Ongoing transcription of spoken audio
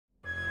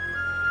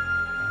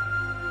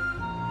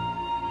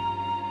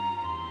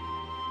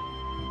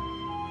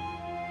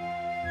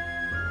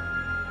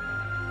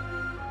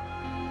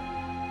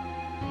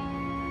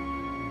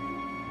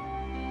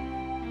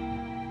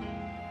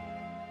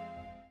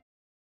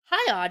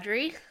Hi,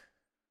 Audrey.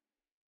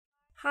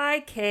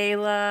 Hi,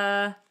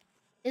 Kayla.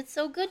 It's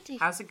so good to.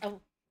 How's it?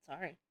 Oh,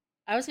 sorry.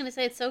 I was going to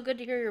say it's so good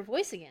to hear your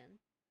voice again.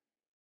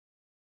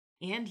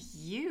 And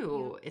You,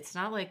 you. It's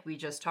not like we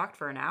just talked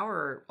for an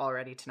hour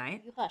already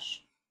tonight. you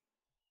hush.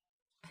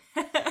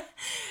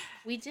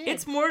 We It's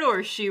did.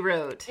 Mordor, She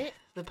Wrote, It.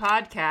 the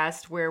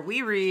podcast where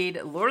we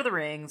read Lord of the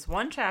Rings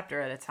one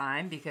chapter at a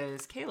time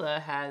because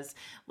Kayla has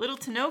little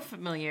to no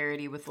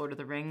familiarity with Lord of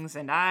the Rings,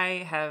 and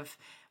I have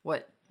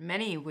what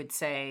many would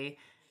say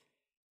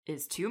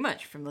is too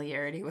much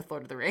familiarity with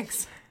Lord of the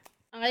Rings.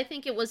 I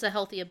think it was a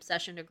healthy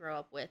obsession to grow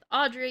up with.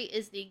 Audrey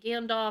is the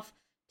Gandalf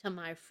to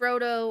my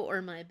Frodo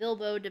or my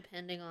Bilbo,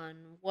 depending on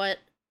what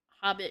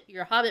Hobbit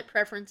your Hobbit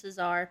preferences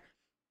are.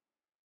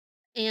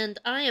 And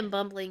I am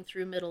bumbling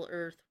through Middle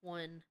Earth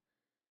one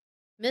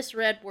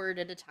misread word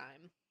at a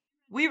time.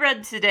 We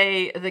read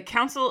today The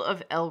Council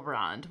of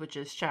Elrond, which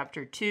is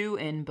chapter 2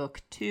 in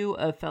book 2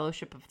 of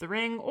Fellowship of the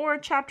Ring, or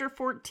chapter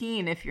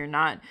 14 if you're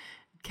not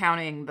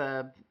counting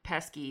the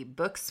pesky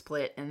book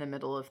split in the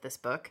middle of this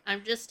book.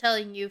 I'm just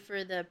telling you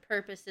for the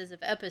purposes of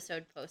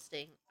episode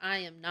posting, I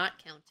am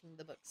not counting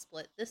the book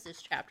split. This is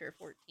chapter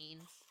 14,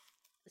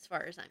 as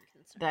far as I'm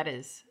concerned. That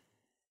is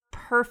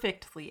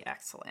perfectly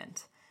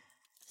excellent.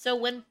 So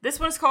when This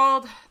one's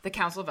called The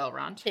Council of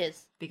Elrond,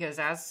 tis, because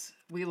as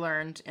we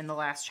learned in the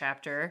last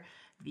chapter,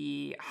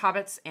 the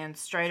hobbits and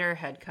Strider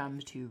had come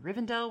to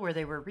Rivendell, where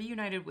they were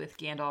reunited with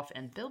Gandalf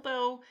and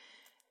Bilbo,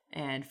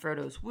 and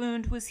Frodo's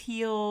wound was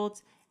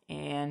healed,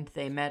 and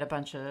they met a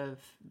bunch of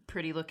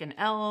pretty-looking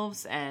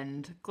elves,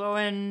 and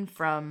Glóin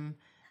from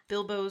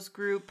Bilbo's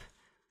group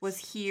was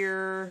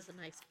here. was a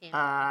nice cameo.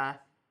 Uh,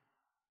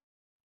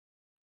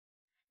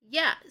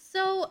 Yeah,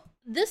 so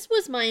this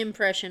was my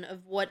impression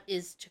of what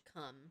is to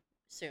come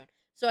soon.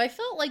 So I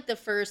felt like the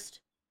first,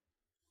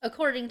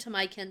 according to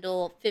my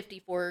Kindle,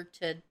 54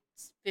 to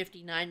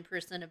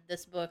 59% of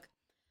this book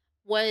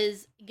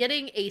was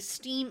getting a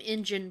steam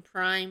engine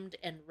primed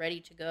and ready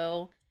to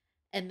go.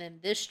 And then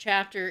this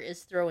chapter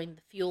is throwing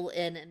the fuel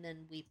in, and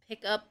then we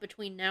pick up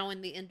between now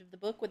and the end of the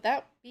book. Would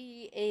that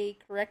be a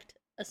correct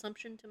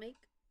assumption to make?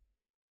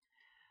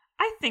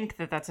 I think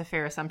that that's a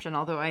fair assumption,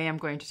 although I am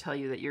going to tell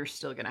you that you're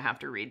still going to have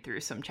to read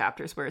through some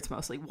chapters where it's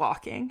mostly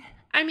walking.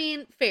 I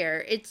mean,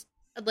 fair. It's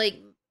like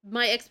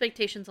my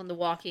expectations on the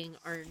walking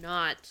are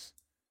not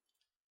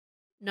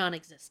non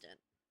existent.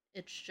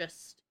 It's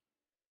just,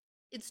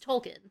 it's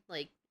Tolkien.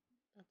 Like,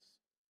 that's,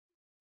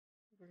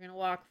 we're going to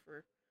walk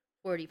for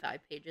 45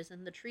 pages,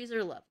 and the trees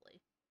are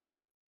lovely.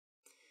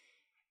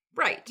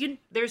 Right. You,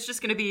 There's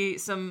just going to be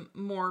some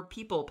more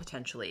people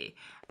potentially.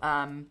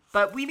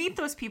 But we meet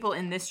those people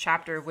in this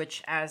chapter,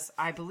 which, as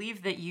I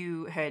believe that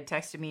you had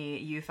texted me,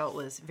 you felt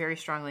was very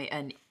strongly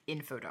an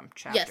infodump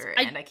chapter.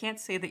 Yes, and I can't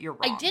say that you're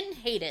wrong. I didn't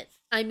hate it.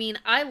 I mean,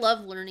 I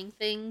love learning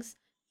things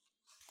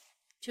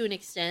to an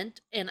extent,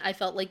 and I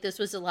felt like this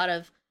was a lot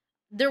of.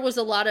 There was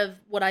a lot of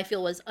what I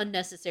feel was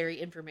unnecessary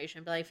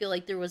information, but I feel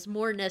like there was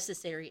more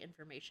necessary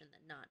information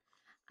than not.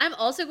 I'm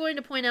also going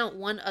to point out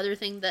one other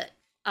thing that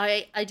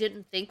I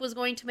didn't think was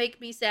going to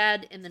make me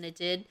sad, and then it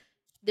did.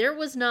 There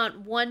was not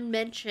one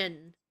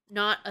mention,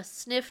 not a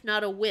sniff,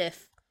 not a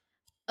whiff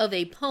of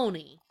a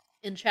pony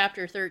in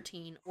chapter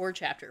 13 or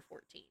chapter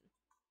 14.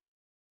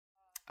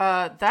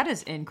 That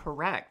is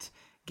incorrect.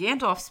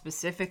 Gandalf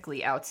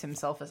specifically outs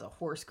himself as a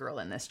horse girl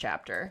in this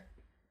chapter.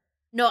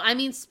 No, I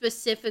mean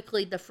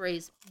specifically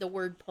the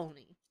word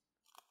pony.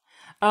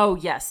 Oh,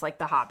 yes, like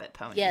the Hobbit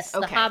ponies. Yes,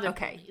 okay, the Hobbit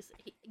okay. ponies.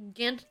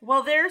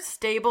 Well, they're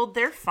stabled.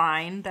 They're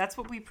fine. That's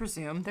what we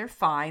presume. They're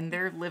fine.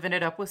 They're living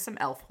it up with some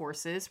elf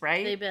horses,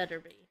 right? They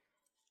better be.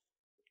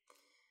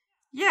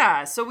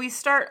 Yeah, so we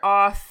start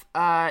off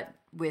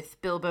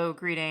with Bilbo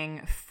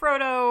greeting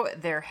Frodo.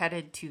 They're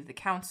headed to the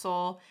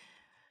council.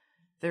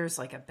 There's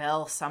like a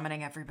bell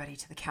summoning everybody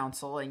to the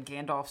council, and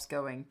Gandalf's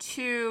going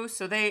too.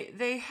 So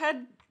they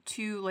head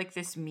to like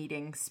this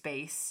meeting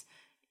space,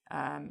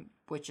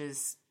 which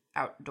is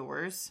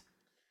outdoors.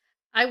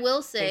 I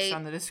will say, based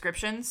on the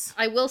descriptions.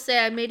 I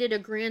made it a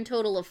grand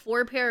total of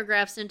 4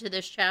 paragraphs into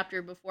this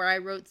chapter before I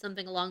wrote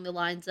something along the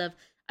lines of,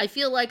 I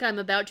feel like I'm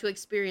about to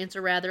experience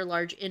a rather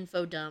large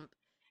info dump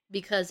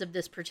because of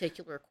this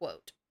particular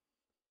quote.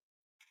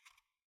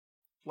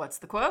 What's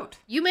the quote?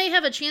 You may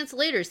have a chance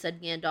later, said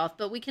Gandalf,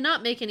 but we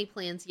cannot make any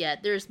plans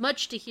yet. There is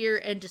much to hear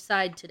and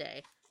decide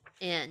today.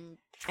 And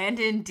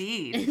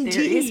indeed,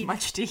 there is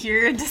much to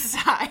hear and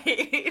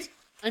decide.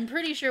 I'm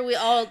pretty sure we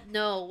all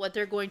know what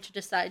they're going to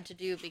decide to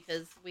do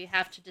because we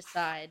have to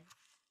decide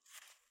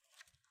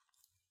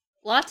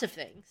lots of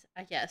things,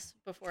 I guess,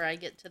 before I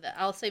get to the...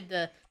 I'll save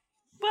the...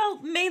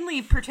 Well,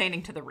 mainly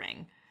pertaining to the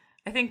ring.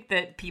 I think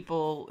that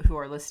people who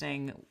are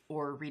listening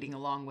or reading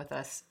along with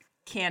us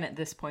can at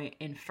this point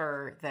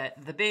infer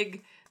that the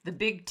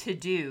big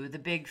to-do, the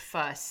big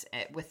fuss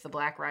with the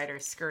Black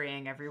Riders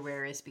scurrying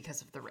everywhere is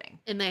because of the ring.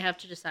 And they have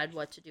to decide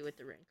what to do with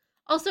the ring.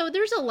 Also,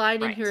 there's a line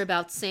in Right. here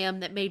about Sam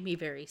that made me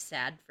very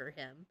sad for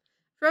him.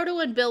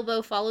 Frodo and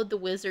Bilbo followed the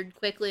wizard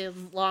quickly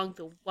along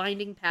the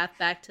winding path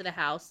back to the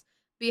house.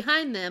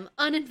 Behind them,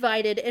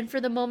 uninvited and for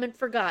the moment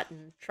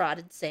forgotten,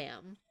 trotted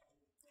Sam.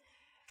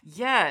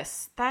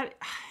 Yes, that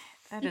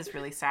is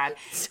really sad.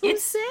 So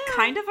It's sad.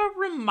 kind of a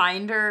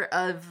reminder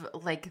of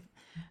like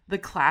the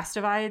class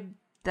divide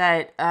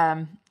that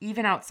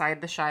even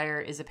outside the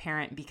Shire is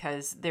apparent,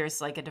 because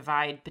there's like a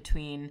divide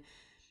between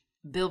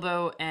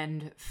Bilbo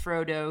and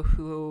Frodo,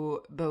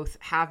 who both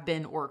have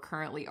been or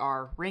currently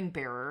are ring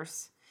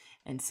bearers,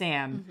 and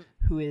Sam,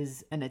 who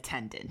is an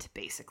attendant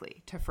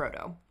basically to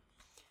Frodo.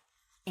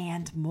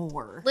 And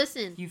more.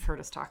 Listen, You've heard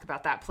us talk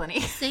about that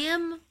plenty.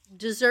 Sam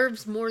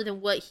deserves more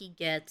than what he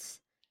gets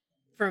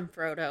from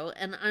Frodo,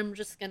 and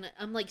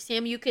I'm like,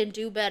 Sam, you can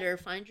do better.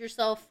 Find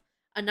yourself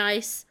a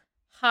nice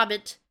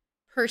hobbit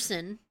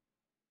person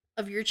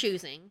of your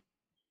choosing.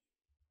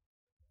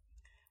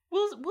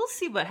 We'll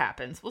see what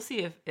happens. We'll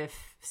see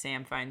if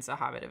Sam finds a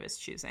hobbit of his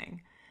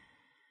choosing.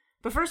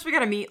 But first we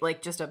gotta meet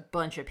like just a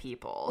bunch of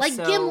people. Like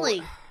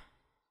Gimli.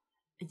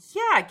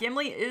 Yeah,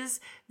 Gimli is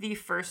the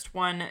first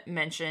one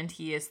mentioned.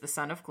 He is the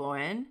son of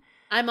Glóin.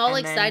 I'm all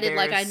excited,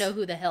 like I know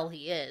who the hell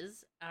he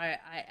is.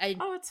 I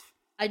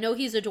know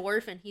he's a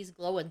dwarf and he's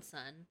Glóin's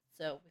son.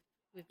 So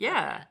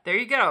yeah, there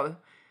you go.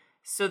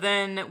 So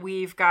then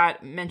we've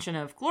got mention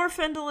of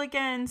Glorfindel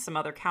again, some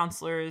other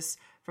counselors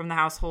from the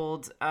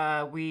household.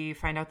 We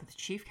find out that the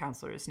chief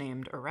counselor is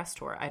named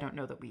Arestor. I don't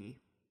know that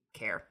we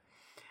care.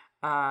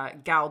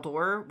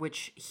 Galdor,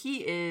 which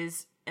he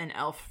is an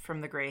elf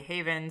from the Grey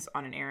Havens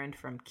on an errand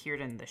from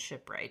Círdan the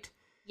Shipwright.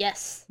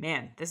 Yes.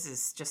 Man, this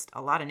is just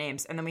a lot of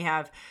names. And then we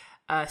have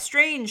a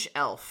strange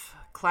elf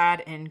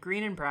clad in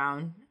green and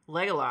brown,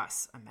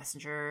 Legolas, a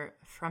messenger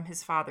from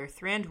his father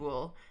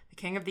Thranduil, the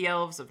king of the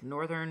elves of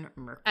northern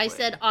Mirkwood. I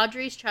said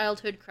Audrey's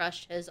childhood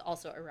crush has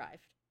also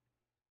arrived.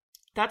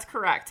 That's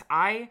correct.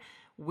 I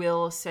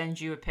will send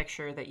you a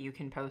picture that you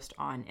can post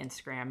on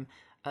Instagram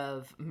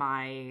of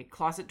my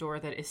closet door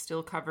that is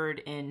still covered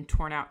in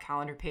torn out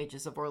calendar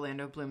pages of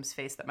Orlando Bloom's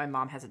face that my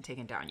mom hasn't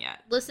taken down yet.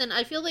 Listen,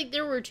 I feel like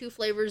there were two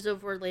flavors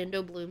of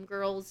Orlando Bloom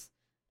girls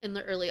in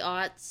the early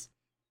aughts.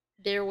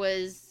 There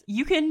was...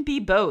 You can be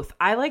both.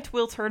 I liked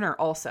Will Turner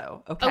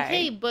also.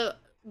 Okay, but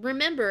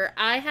remember,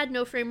 I had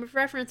no frame of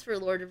reference for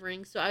Lord of the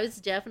Rings, so I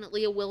was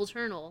definitely a Will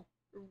Turner.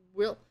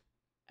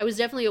 I was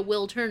definitely a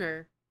Will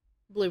Turner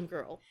Bloom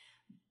girl.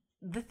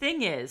 The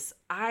thing is,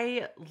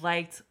 I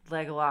liked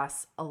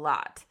Legolas a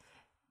lot.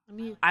 I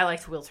mean, I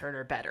liked Will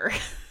Turner better.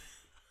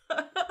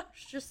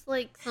 It's just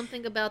like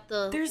something about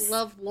There's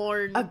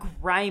lovelorn...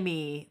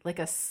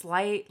 a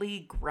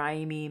slightly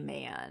grimy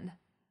man.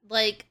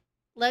 Like,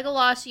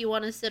 Legolas, you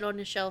want to sit on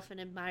a shelf and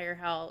admire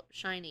how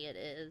shiny it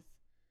is.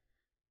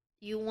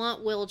 You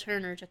want Will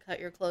Turner to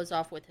cut your clothes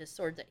off with his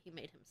sword that he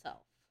made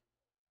himself.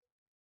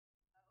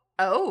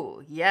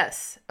 Oh,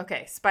 yes.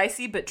 Okay,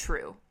 spicy but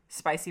true.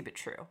 Spicy but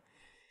true.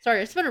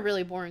 Sorry, it's been a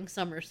really boring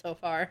summer so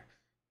far.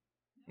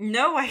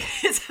 No,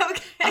 it's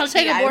okay. I'll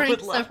take a boring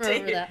summer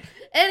over that.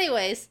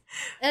 Anyways.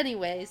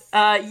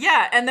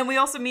 Yeah, and then we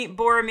also meet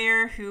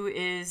Boromir, who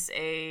is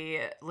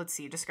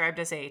described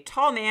as a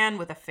tall man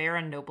with a fair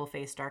and noble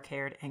face,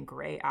 dark-haired and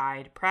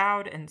gray-eyed,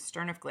 proud and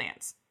stern of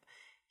glance.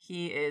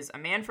 He is a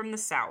man from the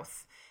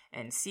south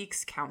and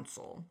seeks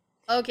counsel.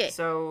 Okay.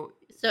 So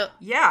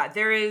yeah,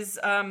 there is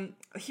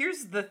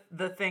here's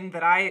the thing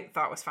that I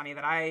thought was funny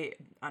that I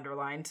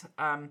underlined.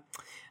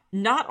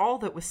 Not all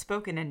that was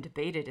spoken and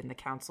debated in the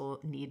council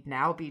need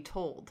now be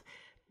told.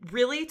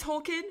 Really,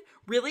 Tolkien?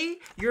 Really?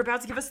 You're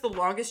about to give us the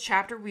longest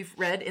chapter we've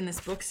read in this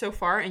book so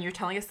far, and you're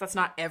telling us that's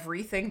not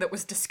everything that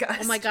was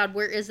discussed? Oh my god,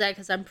 where is that?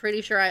 Because I'm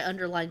pretty sure I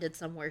underlined it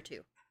somewhere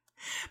too.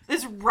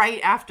 This is right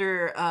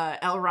after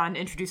Elrond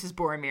introduces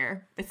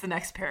Boromir. It's the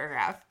next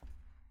paragraph.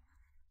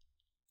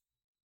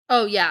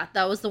 Oh yeah,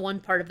 that was the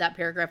one part of that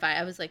paragraph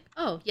I was like,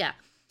 oh yeah.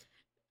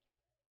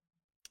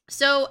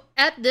 So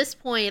at this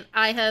point,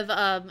 I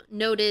have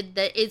noted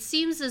that it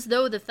seems as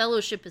though the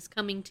Fellowship is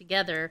coming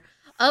together.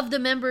 Of the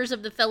members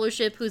of the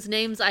Fellowship whose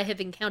names I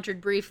have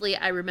encountered briefly,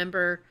 I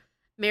remember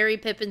Merry,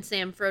 Pippin,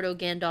 Sam, Frodo,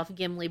 Gandalf,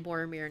 Gimli,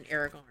 Boromir, and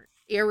Aragorn.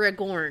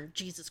 Aragorn,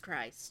 Jesus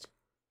Christ.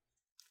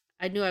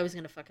 I knew I was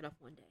going to fuck it up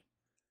one day.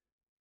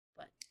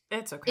 But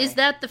it's okay. Is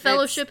that the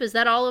Fellowship? Is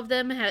that all of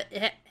them?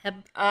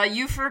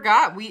 You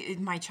forgot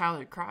my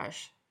childhood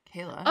crush.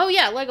 Kayla. Oh,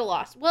 yeah,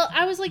 Legolas. Well,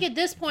 I was like, at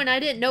this point, I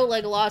didn't know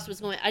Legolas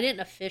was going... I didn't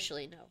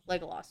officially know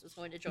Legolas was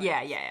going to join.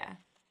 Yeah.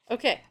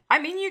 Okay. I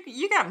mean,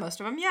 you got most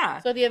of them,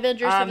 yeah. So the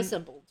Avengers have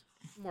assembled,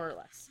 more or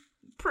less.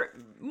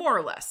 More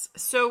or less.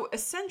 So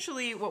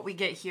essentially what we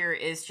get here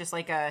is just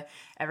like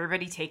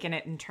everybody taking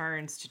it in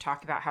turns to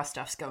talk about how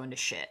stuff's going to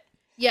shit.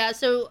 Yeah,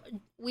 so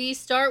we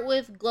start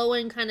with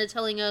Glóin kind of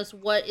telling us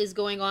what is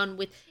going on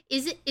with...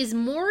 Is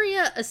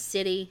Moria a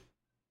city?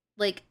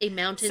 Like a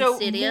mountain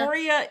city?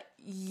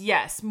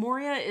 So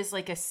Moria is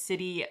like a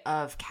city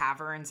of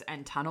caverns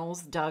and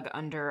tunnels dug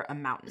under a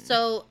mountain.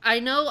 So I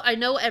know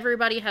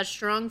everybody has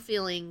strong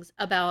feelings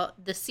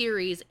about the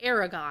series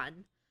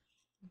Aragon,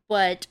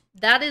 but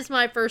that is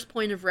my first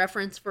point of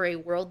reference for a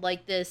world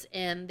like this,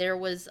 and there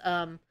was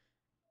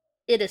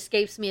it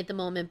escapes me at the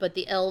moment, but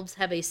the elves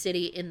have a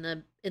city in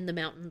the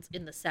mountains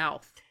in the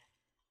south.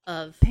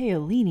 of.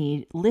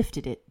 Paolini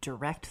lifted it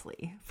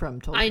directly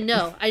from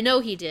Tolkien. I know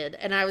he did,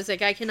 and I was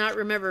like, I cannot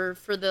remember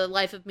for the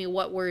life of me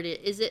what word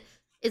it is.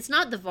 It's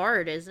not the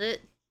Vard, is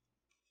it?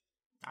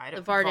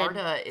 The Varden.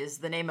 Varda is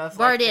the name of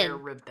like their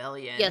Varden.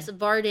 rebellion. Yes,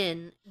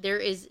 Varden.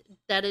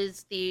 That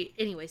is the.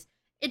 Anyways,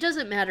 it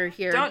doesn't matter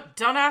here.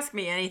 Don't ask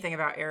me anything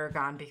about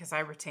Aragon because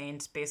I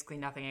retained basically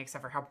nothing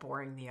except for how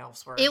boring the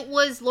elves were. It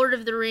was Lord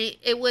of the Ring.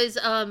 It was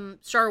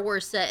Star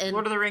Wars set in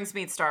Lord of the Rings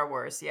meets Star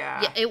Wars.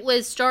 Yeah. Yeah, it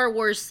was Star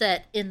Wars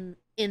set in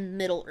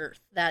Middle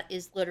Earth. That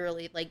is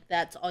literally like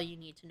that's all you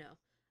need to know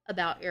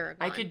about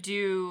Aragon. I could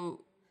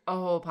do a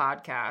whole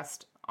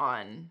podcast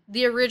on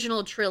the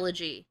original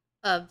trilogy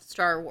of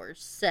Star Wars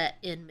set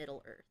in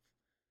Middle Earth.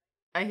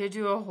 I could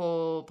do a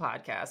whole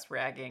podcast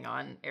ragging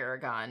on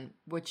Aragon,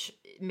 which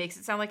makes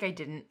it sound like I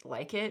didn't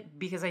like it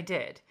because I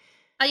did.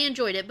 I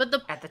enjoyed it, but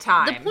at the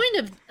time,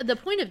 the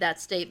point of that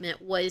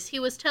statement was he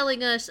was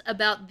telling us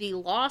about the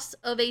loss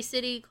of a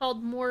city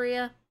called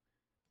Moria,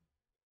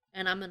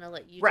 and I'm gonna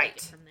let you take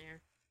it from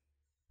there.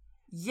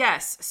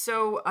 Yes,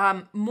 so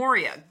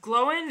Moria.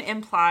 Glowin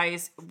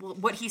implies,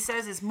 what he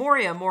says is,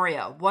 Moria,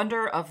 Moria,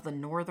 wonder of the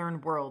northern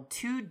world.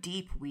 Too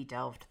deep we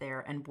delved there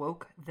and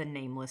woke the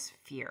nameless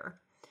fear.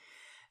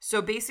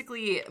 So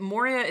basically,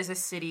 Moria is a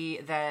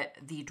city that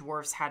the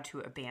dwarves had to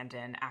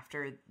abandon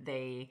after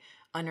they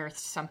unearthed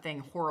something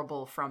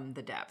horrible from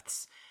the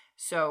depths.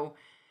 So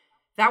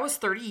that was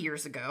 30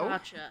 years ago.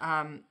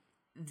 Gotcha.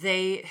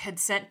 They had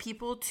sent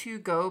people to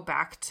go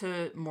back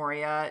to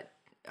Moria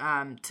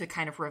to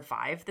kind of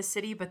revive the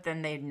city, but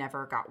then they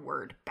never got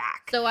word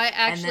back. So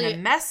and then a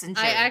messenger.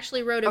 I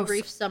actually wrote a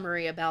brief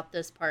summary about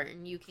this part,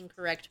 and you can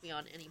correct me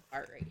on any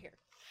part right here.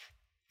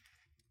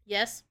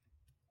 Yes?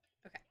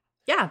 Okay.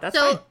 Yeah, that's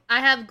fine. So I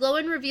have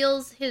Glowin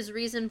reveals his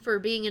reason for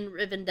being in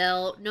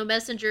Rivendell. No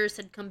messengers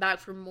had come back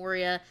from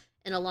Moria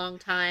in a long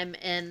time,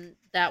 and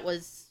that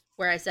was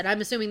where I said,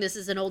 I'm assuming this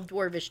is an old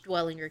dwarvish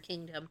dwelling or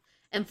kingdom.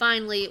 And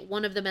finally,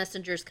 one of the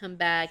messengers come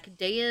back,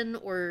 Dane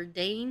or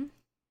Dane,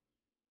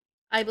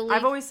 I believe.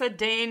 I've always said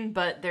Dane,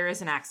 but there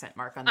is an accent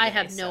mark on the I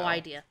have no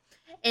idea.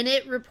 And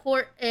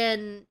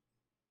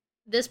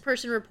this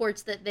person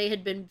reports that they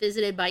had been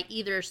visited by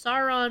either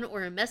Sauron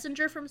or a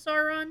messenger from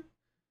Sauron.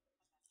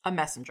 A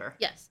messenger.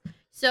 Yes.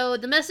 So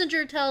the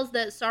messenger tells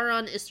that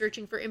Sauron is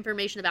searching for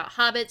information about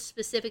hobbits,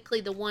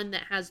 specifically the one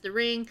that has the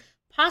ring,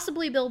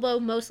 possibly Bilbo,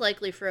 most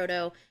likely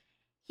Frodo.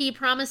 He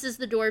promises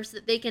the dwarves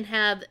that they can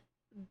have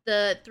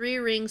the 3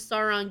 rings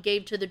Sauron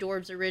gave to the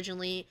dwarves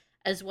originally,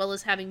 as well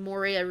as having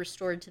Moria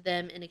restored to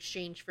them in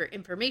exchange for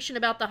information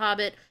about the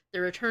Hobbit,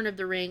 the return of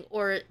the ring,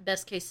 or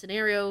best case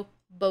scenario,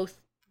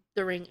 both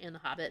the ring and the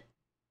Hobbit.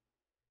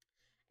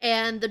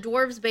 And the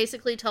dwarves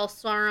basically tell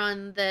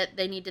Sauron that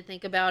they need to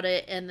think about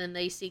it, and then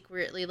they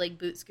secretly like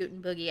boot scoot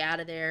and boogie out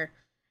of there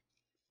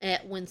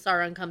when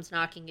Sauron comes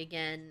knocking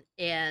again,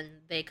 and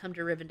they come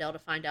to Rivendell to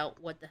find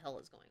out what the hell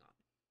is going on.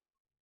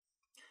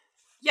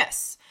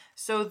 Yes.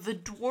 So the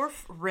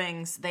dwarf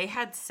rings, they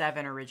had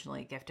 7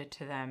 originally gifted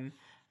to them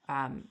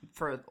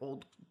for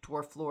old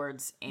dwarf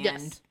lords.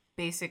 And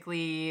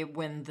basically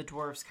when the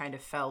dwarves kind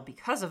of fell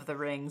because of the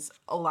rings,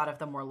 a lot of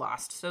them were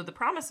lost. So the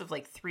promise of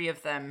like 3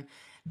 of them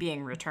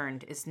being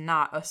returned is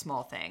not a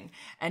small thing.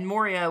 And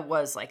Moria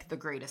was like the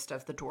greatest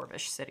of the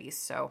dwarvish cities.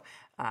 So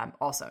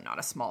also not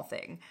a small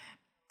thing.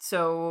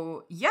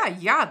 So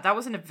yeah, that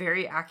wasn't a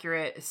very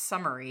accurate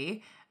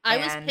summary. I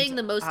was paying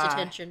the most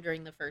attention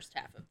during the first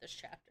half of this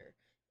chapter.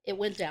 It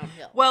went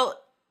downhill. Well,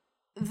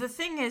 the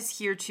thing is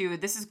here too,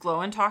 this is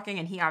Glowin talking,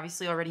 and he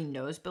obviously already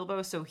knows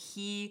Bilbo, so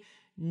he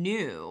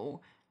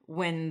knew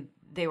when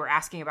they were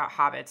asking about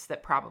hobbits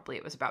that probably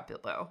it was about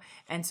Bilbo.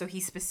 And so he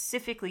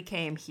specifically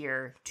came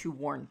here to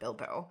warn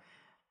Bilbo.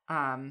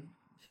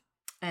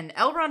 And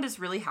Elrond is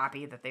really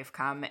happy that they've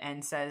come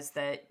and says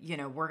that, you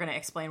know, we're going to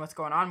explain what's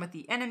going on with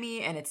the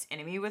enemy, and it's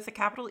enemy with a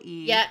capital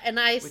E. Yeah, and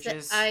I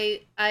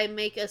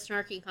make a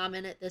snarky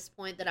comment at this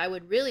point that I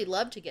would really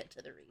love to get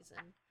to the reason.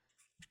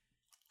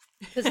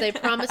 Because they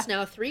promised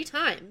now 3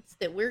 times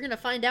that we're going to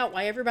find out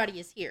why everybody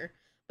is here.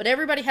 But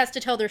everybody has to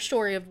tell their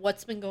story of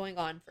what's been going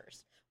on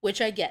first,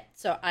 which I get.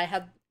 So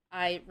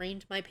I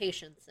reined my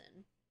patience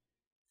in.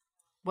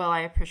 Well, I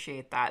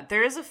appreciate that.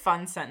 There is a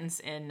fun sentence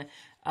in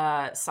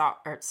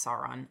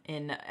Sauron,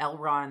 in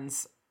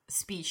Elrond's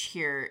speech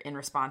here in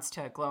response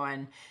to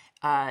Glowin.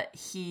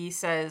 He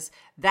says,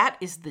 "That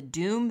is the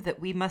doom that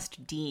we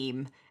must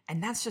deem."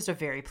 And that's just a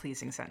very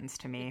pleasing sentence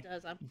to me.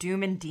 It does.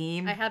 Doom and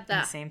deem. I have that. In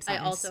the same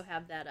sentence. I also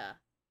have that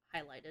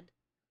highlighted.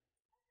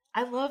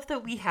 I love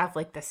that we have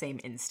like the same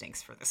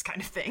instincts for this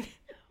kind of thing.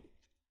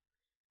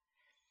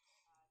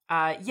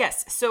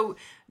 Yes, so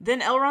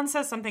then Elrond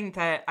says something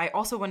that I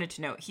also wanted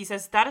to note. He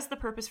says, "That is the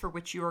purpose for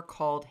which you are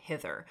called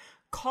hither.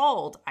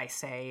 Called, I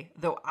say,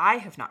 though I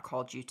have not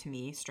called you to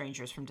me,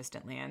 strangers from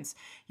distant lands.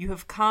 You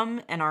have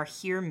come and are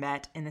here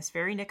met in this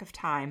very nick of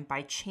time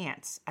by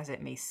chance, as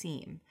it may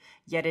seem.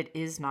 Yet it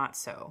is not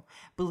so.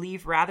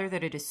 Believe rather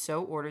that it is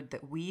so ordered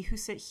that we who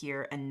sit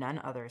here and none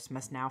others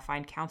must now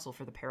find counsel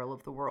for the peril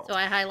of the world." So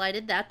I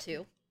highlighted that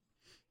too.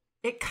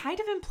 it kind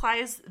of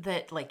implies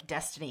that, like,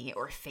 destiny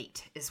or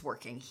fate is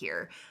working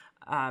here.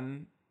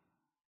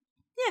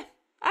 Yeah,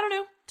 I don't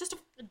know. Just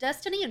a...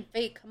 Destiny and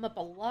fate come up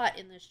a lot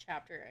in this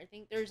chapter. I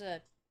think there's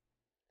a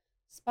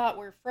spot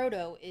where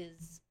Frodo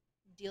is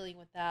dealing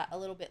with that a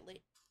little bit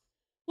late.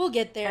 We'll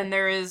get there. And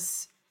there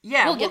is...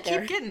 Yeah, we'll get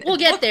there. Keep getting... We'll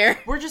get there.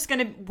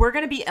 We're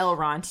gonna be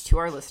Elrond to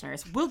our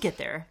listeners. We'll get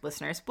there,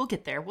 listeners. We'll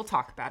get there. We'll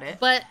talk about it.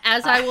 But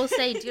as I will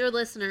say, dear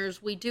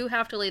listeners, we do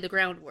have to lay the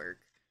groundwork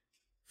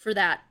for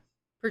that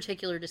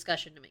particular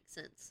discussion to make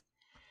sense.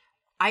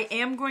 I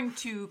am going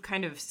to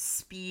kind of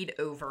speed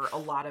over a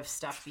lot of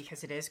stuff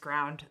because it is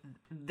ground.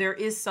 There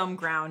is some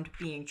ground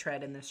being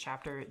tread in this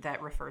chapter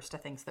that refers to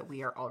things that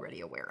we are already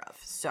aware of.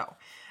 So,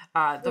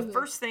 the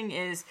first thing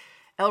is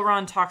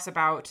Elrond talks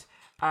about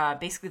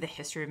basically the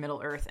history of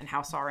Middle-earth and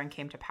how Sauron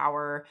came to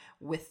power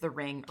with the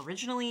ring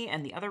originally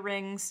and the other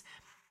rings.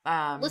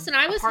 Listen,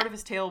 I was part of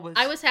his tale was...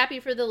 I was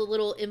happy for the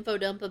little info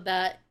dump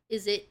about,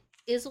 is it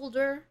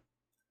Isildur?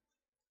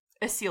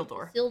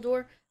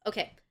 Isildur.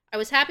 Okay. I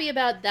was happy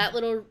about that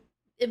little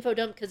info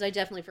dump because I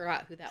definitely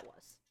forgot who that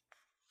was.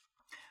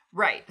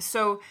 Right.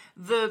 So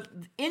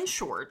in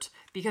short,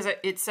 because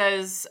it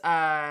says,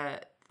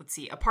 let's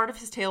see, a part of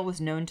his tale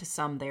was known to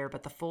some there,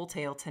 but the full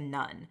tale to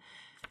none.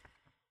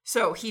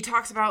 So he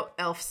talks about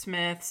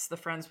elfsmiths, the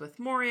friends with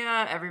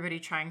Moria, everybody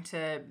trying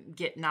to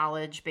get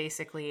knowledge,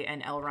 basically,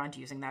 and Elrond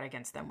using that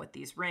against them with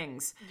these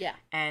rings. Yeah.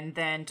 And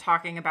then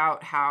talking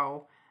about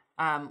how,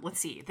 let's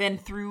see, then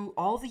through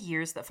all the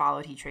years that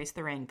followed, he traced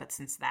the ring, but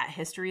since that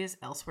history is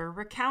elsewhere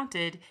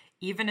recounted,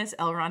 even as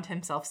Elrond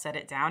himself set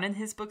it down in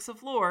his books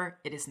of lore,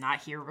 it is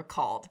not here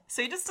recalled.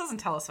 So he just doesn't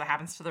tell us what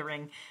happens to the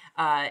ring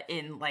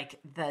in,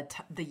 like,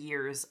 the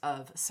years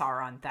of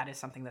Sauron. That is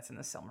something that's in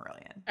the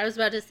Silmarillion. I was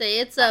about to say,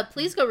 it's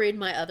please go read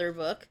my other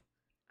book.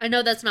 I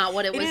know that's not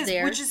what it was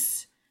there. Which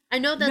is... I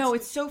know that's... No,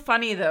 it's so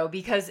funny, though,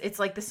 because it's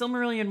like the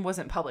Silmarillion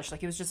wasn't published.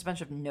 Like, it was just a bunch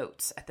of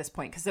notes at this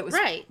point, because it was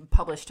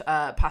published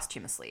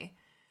posthumously.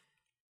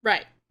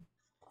 Right.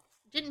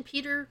 Didn't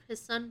Peter, his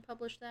son,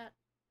 publish that?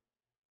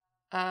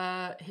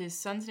 His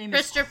son's name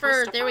Christopher. is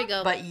Christopher. There we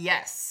go. But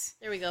yes.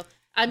 There we go.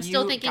 I'm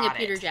still thinking of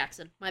Peter it.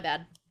 Jackson. My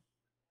bad.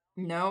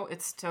 No,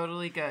 it's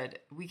totally good.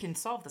 We can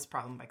solve this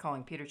problem by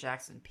calling Peter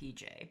Jackson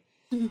PJ.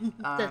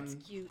 That's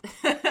cute.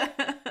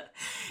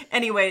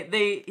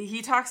 Anyway,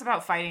 he talks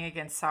about fighting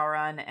against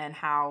Sauron and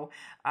how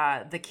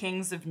the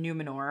kings of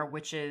Numenor,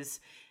 which is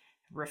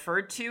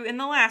referred to in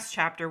the last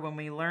chapter when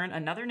we learn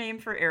another name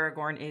for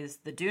Aragorn is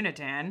the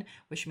Dunedain,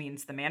 which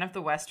means the man of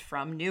the west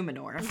from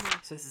Numenor. Mm-hmm.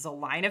 So this is a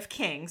line of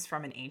kings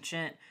from an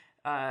ancient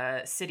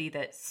city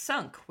that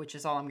sunk, which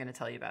is all I'm going to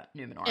tell you about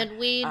Numenor. And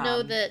we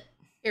know that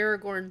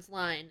Aragorn's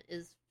line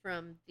is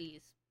from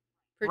these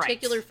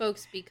particular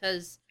folks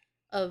because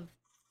of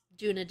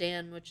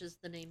Dunedain, which is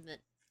the name that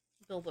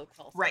Bilbo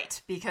calls. Right,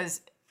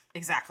 because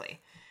exactly.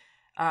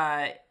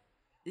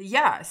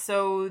 Yeah,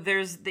 so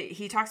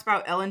he talks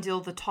about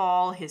Elendil the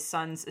Tall, his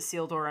sons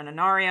Isildur and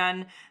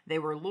Anarion. They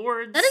were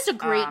lords. That is a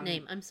great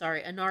name. I'm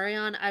sorry,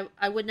 Anarion.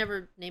 I would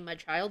never name my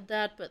child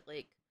that, but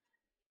like,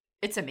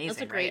 it's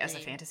amazing, right? As a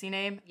fantasy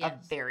name, yes.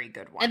 A very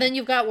good one. And then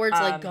you've got words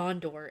like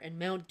Gondor and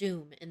Mount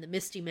Doom and the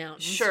Misty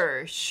Mountains.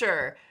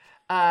 Sure.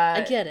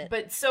 I get it.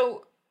 But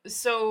so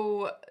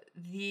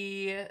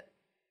the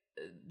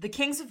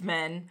kings of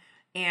men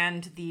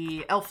and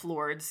the elf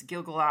lords,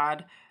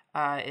 Gil-galad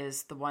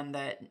is the one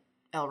that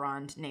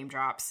Elrond name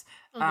drops.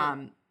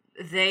 Mm-hmm.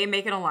 They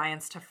make an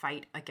alliance to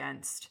fight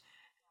against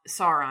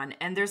Sauron.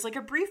 And there's like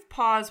a brief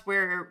pause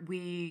where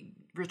we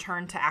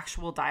return to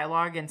actual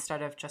dialogue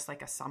instead of just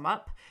like a sum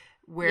up,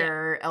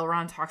 where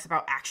Elrond talks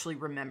about actually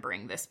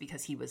remembering this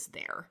because he was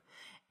there.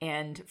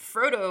 And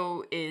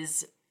Frodo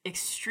is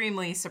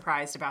extremely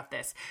surprised about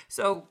this.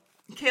 So,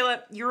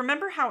 Kayla, you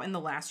remember how in the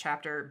last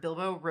chapter,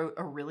 Bilbo wrote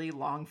a really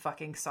long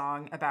fucking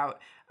song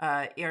about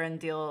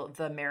Elendil,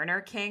 the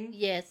Mariner King?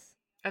 Yes.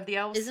 Of the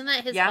elves? Isn't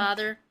that his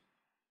father?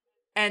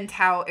 And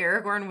how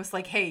Aragorn was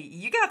like, hey,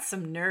 you got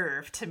some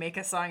nerve to make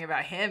a song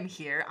about him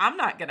here. I'm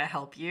not going to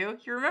help you.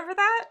 You remember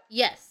that?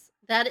 Yes.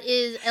 That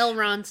is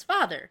Elrond's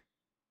father.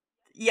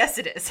 Yes,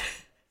 it is.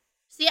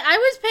 See, I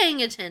was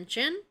paying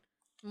attention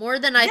more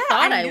than I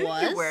thought I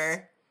was. You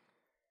were.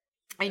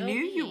 I knew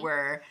you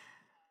were.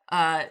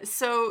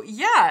 So,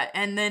 yeah.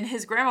 And then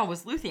his grandma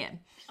was Luthien.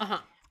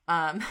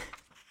 Uh-huh.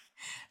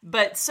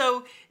 But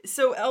so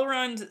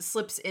Elrond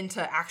slips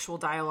into actual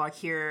dialogue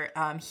here.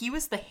 He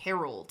was the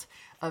herald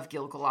of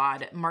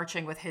Gil-galad,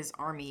 marching with his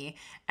army,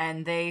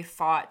 and they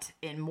fought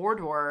in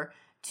Mordor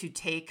to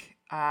take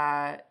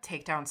down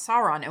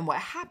Sauron. And what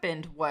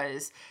happened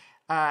was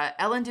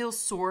Elendil's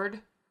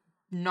sword,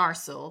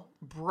 Narsil,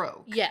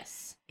 broke.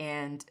 Yes.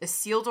 And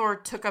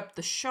Isildur took up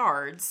the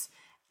shards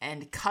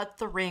and cut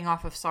the ring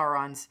off of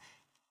Sauron's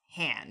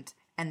hand.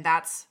 And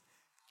that's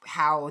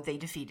how they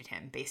defeated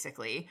him,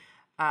 basically.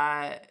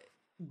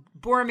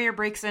 Boromir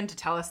breaks in to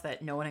tell us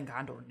that no one in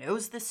Gondor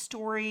knows this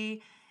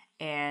story,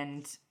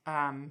 and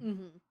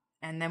and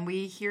then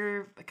we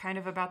hear kind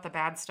of about the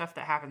bad stuff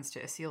that happens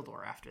to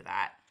Isildur after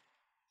that.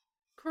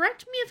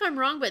 correct me if I'm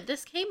wrong, but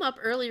this came up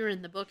earlier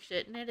in the book,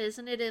 didn't it?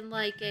 Isn't it in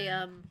like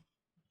a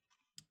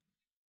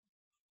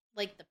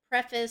like the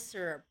preface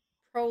or a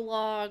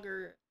prologue,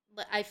 or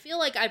I feel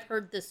like I've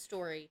heard this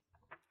story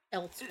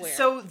elsewhere.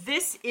 So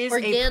this is Where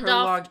a Gandalf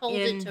prologue told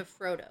it to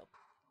Frodo.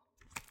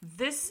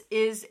 This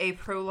is a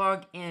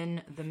prologue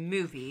in the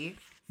movie,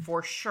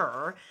 for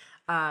sure.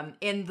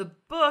 In the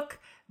book,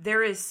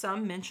 there is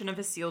some mention of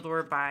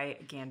Isildur by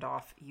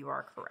Gandalf. You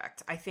are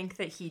correct. I think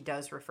that he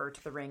does refer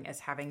to the ring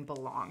as having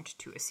belonged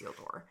to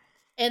Isildur.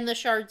 And the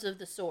shards of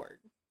the sword.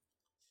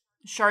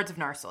 Shards of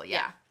Narsil,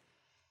 yeah.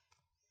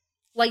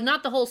 Like,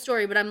 not the whole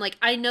story, but I'm like,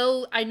 I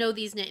know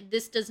these names.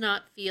 This does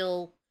not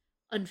feel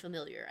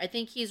unfamiliar. I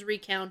think he's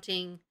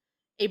recounting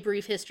a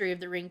brief history of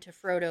the ring to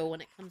Frodo when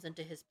it comes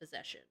into his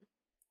possession.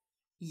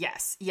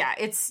 Yes, yeah,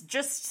 it's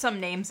just some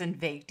names and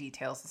vague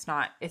details. It's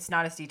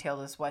not as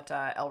detailed as what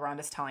Elrond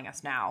is telling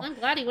us now. I'm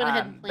glad he went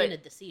ahead and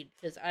planted the seed,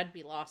 because I'd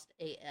be lost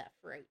AF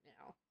right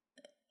now.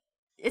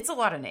 It's a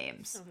lot of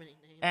names. So many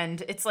names.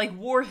 And it's like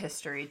war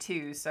history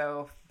too,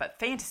 but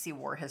fantasy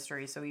war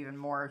history, so even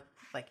more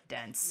like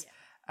dense.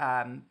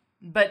 Yeah.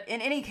 But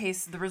in any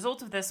case, the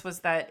result of this was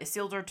that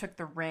Isildur took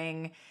the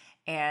ring,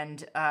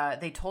 and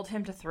they told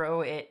him to throw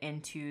it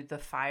into the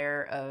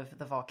fire of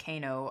the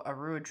volcano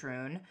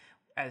Aruadrun,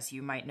 as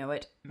you might know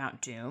it,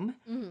 Mount Doom.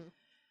 Mm-hmm.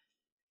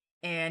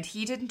 And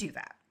he didn't do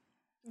that.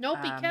 Nope,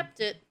 he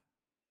kept it.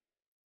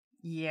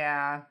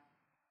 Yeah.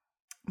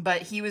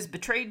 But he was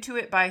betrayed to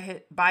it by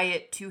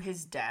it to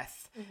his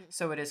death. Mm-hmm.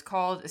 So it is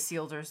called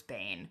Isildur's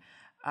Bane.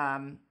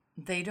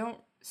 They don't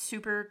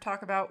super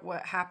talk about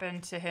what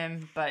happened to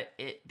him, but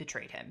it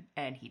betrayed him,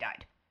 and he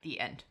died. The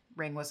end.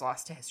 Ring was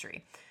lost to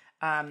history.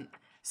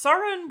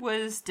 Sauron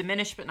was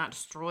diminished but not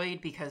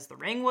destroyed because the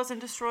ring wasn't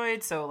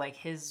destroyed, so like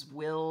his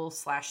will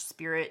 /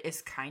 spirit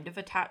is kind of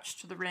attached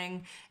to the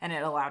ring, and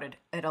it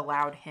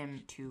allowed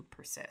him to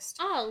persist.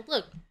 Oh,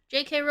 look,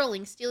 J.K.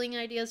 Rowling stealing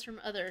ideas from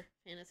other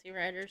fantasy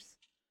writers.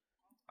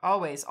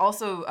 Always.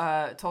 Also,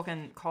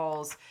 Tolkien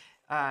calls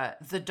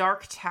the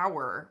Dark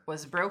Tower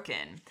was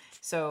broken.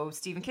 So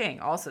Stephen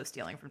King also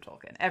stealing from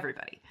Tolkien.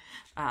 Everybody.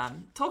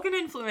 Tolkien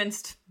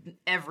influenced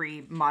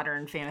every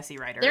modern fantasy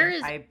writer.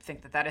 I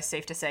think that is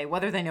safe to say,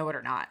 whether they know it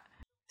or not.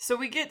 So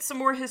we get some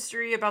more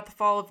history about the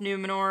fall of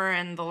Numenor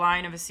and the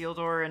line of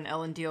Isildur and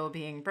Elendil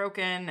being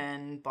broken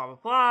and blah, blah,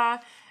 blah.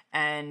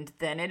 And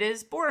then it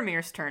is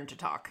Boromir's turn to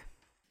talk.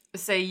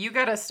 Say, you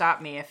gotta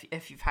stop me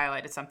if you've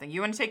highlighted something.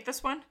 You want to take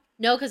this one?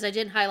 No, because I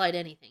didn't highlight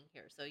anything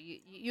here. So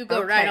you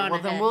go right on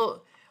ahead. Then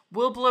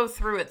we'll blow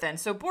through it then.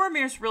 So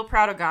Boromir's real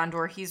proud of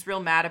Gondor. He's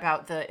real mad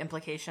about the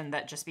implication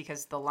that just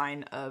because the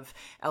line of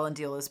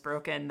Elendil is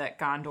broken, that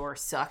Gondor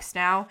sucks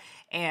now.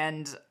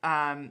 And,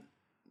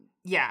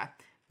 yeah.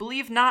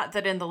 Believe not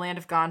that in the land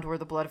of Gondor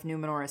the blood of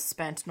Numenor is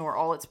spent, nor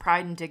all its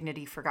pride and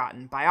dignity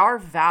forgotten. By our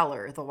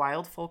valor the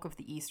wild folk of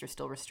the east are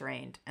still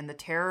restrained, and the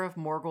terror of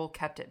Morgul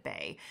kept at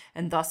bay,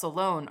 and thus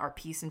alone are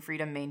peace and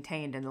freedom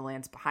maintained in the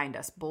lands behind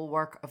us,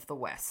 bulwark of the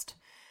west.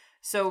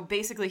 So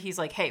basically he's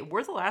like, hey,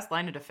 we're the last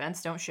line of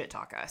defense, don't shit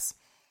talk us.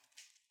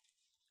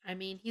 I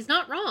mean, he's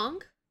not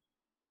wrong.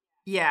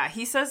 Yeah,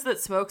 he says that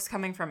smoke's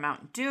coming from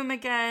Mount Doom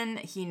again.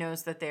 He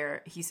knows that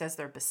he says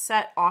they're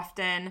beset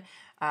often.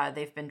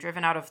 They've been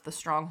driven out of the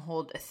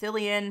stronghold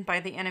Ithilien by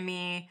the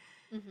enemy.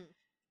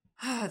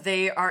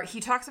 Mm-hmm. He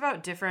talks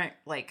about different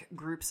like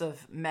groups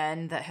of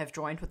men that have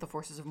joined with the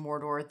forces of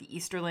Mordor, the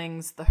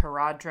Easterlings, the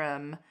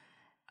Haradrim.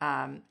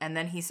 And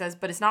then he says,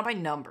 but it's not by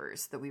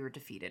numbers that we were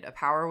defeated. A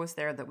power was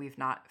there that we've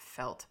not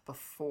felt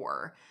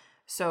before.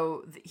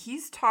 So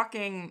he's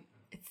talking,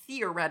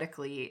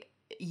 theoretically,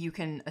 you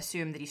can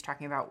assume that he's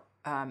talking about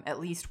at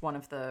least one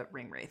of the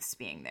ring wraiths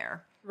being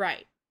there.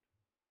 Right.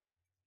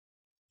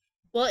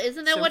 Well,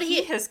 isn't that what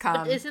he has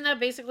come? Isn't that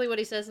basically what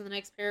he says in the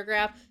next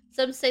paragraph?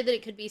 Some say that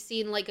it could be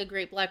seen like a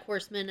great black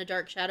horseman, a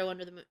dark shadow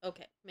under the moon.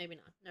 Okay, maybe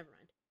not. Never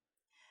mind.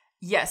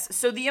 Yes.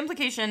 So the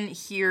implication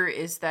here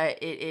is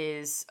that it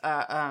is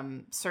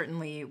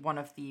certainly one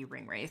of the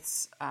ring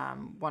wraiths,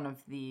 one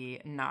of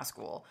the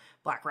Nazgul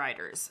Black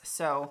Riders.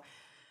 So,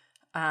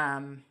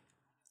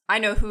 I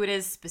know who it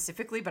is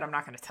specifically, but I'm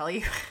not going to tell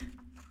you.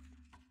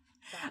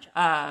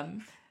 Gotcha.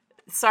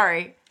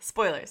 Sorry,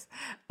 spoilers.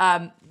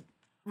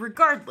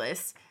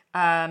 Regardless,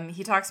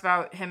 he talks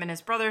about him and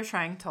his brother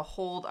trying to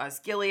hold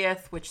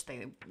Osgiliath, which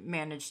they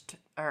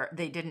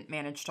didn't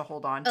manage to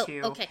hold on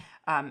to. Okay.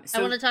 So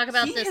I want to talk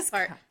about this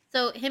part.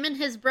 So him and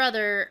his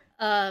brother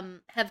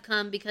have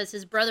come because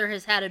his brother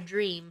has had a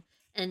dream,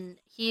 and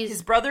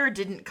his brother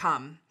didn't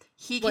come.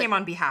 He came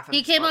on behalf of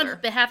his brother. He came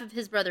on behalf of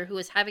his brother who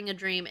was having a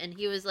dream, and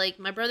he was like,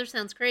 my brother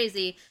sounds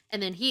crazy,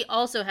 and then he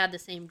also had the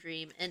same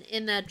dream, and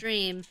in that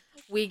dream,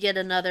 we get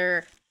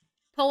another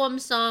poem,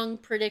 song,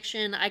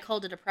 prediction. I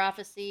called it a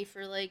prophecy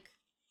for, like,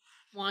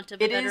 want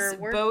of a better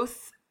word.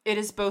 It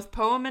is both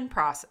poem and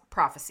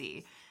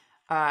prophecy,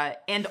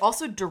 and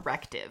also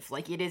directive.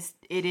 Like, it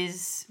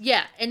is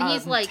yeah, and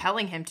he's like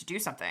telling him to do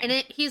something.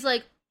 And he's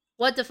like,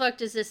 what the fuck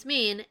does this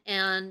mean?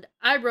 And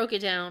I broke it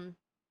down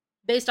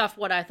based off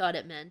what I thought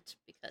it meant,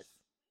 because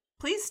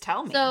Please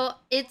tell me. So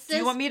it says... Do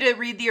you want me to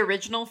read the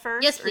original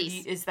first? Yes,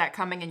 please. Or is that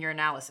coming in your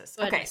analysis?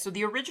 Go ahead. Okay, so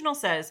the original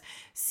says,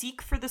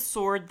 "Seek for the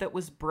sword that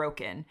was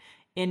broken.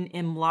 In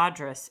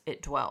Imladris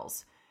it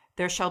dwells.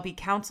 There shall be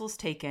counsels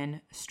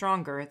taken,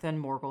 stronger than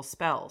mortal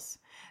spells.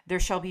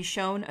 There shall be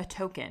shown a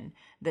token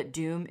that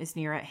doom is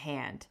near at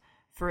hand.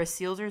 For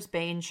Isildur's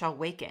bane shall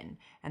waken,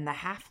 and the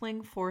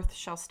halfling forth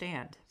shall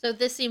stand." So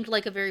this seemed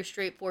like a very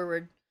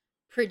straightforward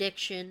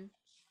prediction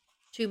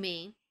to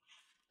me.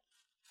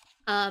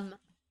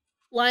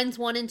 Lines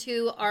 1 and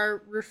 2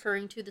 are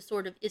referring to the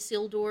sword of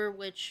Isildur,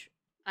 which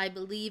I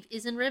believe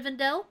is in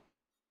Rivendell.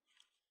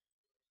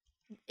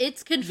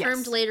 It's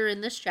confirmed later in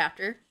this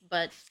chapter,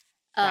 but...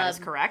 that is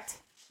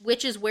correct.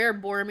 Which is where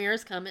Boromir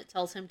has come. It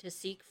tells him to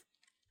seek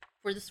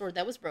for the sword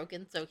that was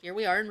broken. So here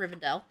we are in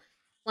Rivendell.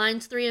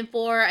 Lines 3 and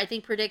 4, I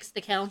think, predicts the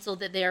council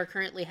that they are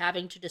currently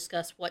having to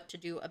discuss what to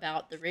do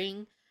about the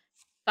ring.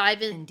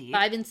 5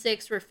 and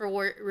 6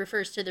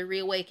 refers to the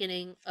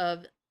reawakening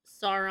of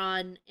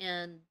Sauron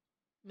and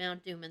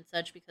Mount Doom and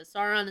such, because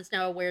Sauron is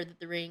now aware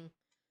that the ring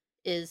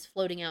is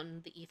floating out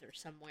in the ether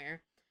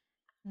somewhere.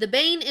 The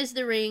Bane is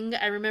the ring.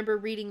 I remember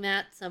reading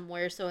that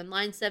somewhere. So in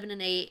line 7 and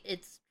 8,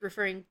 it's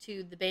referring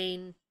to the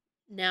Bane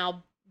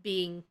now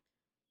being...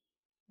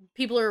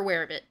 people are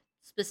aware of it,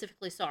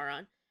 specifically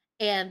Sauron.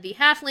 And the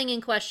halfling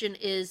in question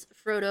is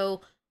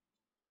Frodo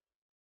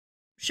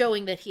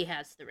showing that he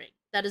has the ring.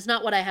 That is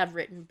not what I have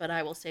written, but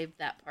I will save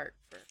that part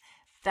for...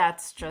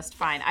 That's just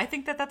fine. I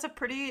think that's a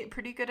pretty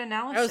good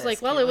analysis. I was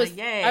like, well, Kayla.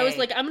 Yay. I was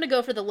like, I'm going to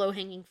go for the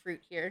low-hanging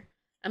fruit here.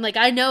 I'm like,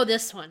 I know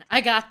this one.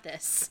 I got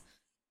this.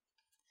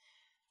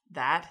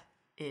 That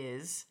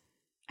is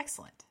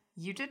excellent.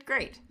 You did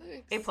great.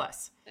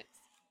 Thanks.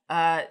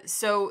 A+.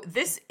 So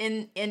this,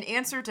 in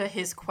answer to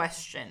his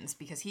questions,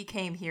 because he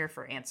came here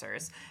for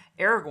answers,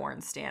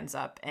 Aragorn stands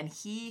up and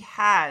he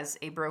has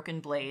a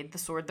broken blade, the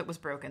sword that was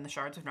broken, the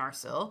Shards of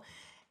Narsil.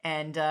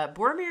 And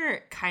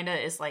Boromir kind of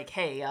is like,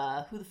 "Hey,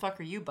 who the fuck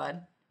are you,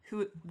 bud?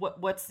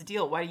 What's the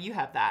deal? Why do you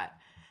have that?"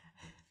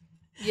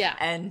 Yeah.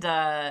 And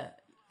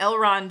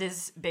Elrond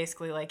is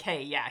basically like,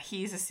 "Hey, yeah,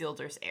 he's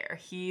Isildur's heir.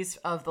 He's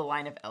of the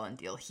line of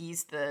Elendil.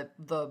 He's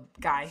the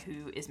guy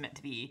who is meant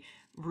to be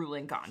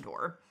ruling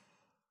Gondor."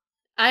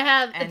 I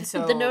have, and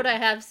so, the note I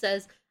have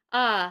says,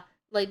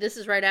 like this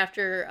is right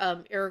after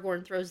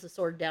Aragorn throws the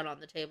sword down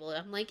on the table.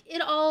 I'm like, it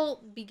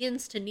all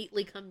begins to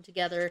neatly come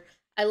together.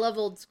 I love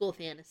old school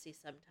fantasy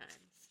sometimes.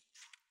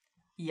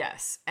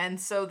 Yes. And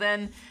so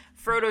then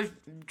Frodo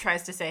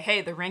tries to say,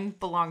 "Hey, the ring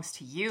belongs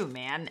to you,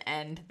 man."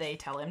 And they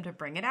tell him to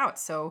bring it out.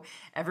 So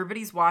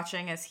everybody's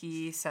watching as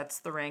he sets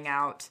the ring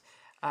out,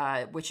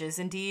 which is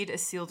indeed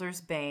Isildur's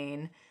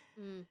bane.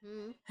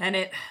 Mm-hmm. And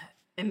it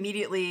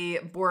immediately,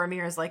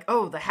 Boromir is like,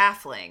 "Oh, the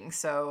halfling."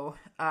 So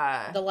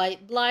the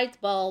light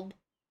bulb.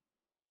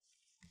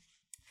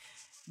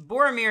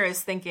 Boromir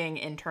is thinking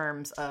in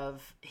terms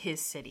of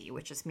his city,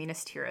 which is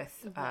Minas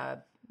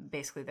Tirith,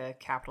 basically the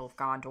capital of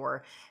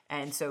Gondor.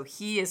 And so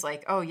he is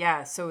like, "Oh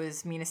yeah, so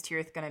is Minas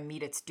Tirith going to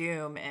meet its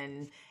doom?"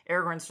 And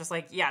Aragorn's just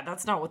like, "Yeah,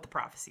 that's not what the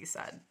prophecy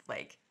said.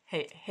 Like,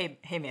 hey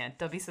man,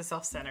 don't be so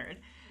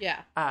self-centered."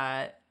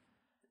 Yeah.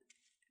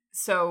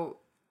 So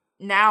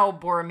now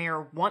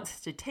Boromir wants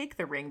to take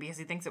the ring because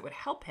he thinks it would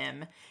help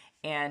him.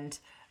 And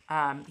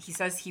he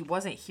says he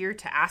wasn't here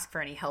to ask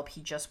for any help.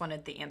 He just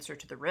wanted the answer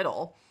to the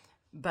riddle.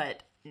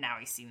 But now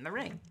he's seen the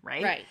ring,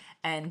 right? Right.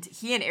 And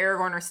he and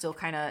Aragorn are still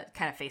kind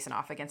of facing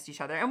off against each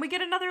other. And we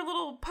get another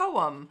little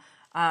poem.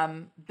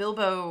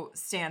 Bilbo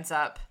stands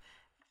up.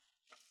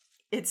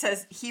 It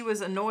says he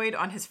was annoyed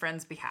on his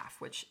friend's behalf,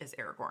 which is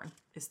Aragorn,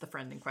 is the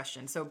friend in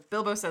question. So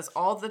Bilbo says,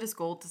 "All that is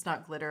gold does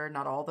not glitter.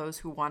 Not all those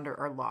who wander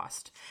are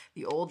lost.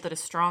 The old that is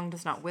strong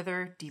does not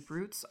wither. Deep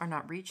roots are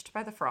not reached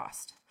by the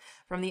frost.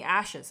 From the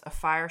ashes a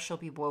fire shall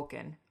be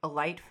woken. A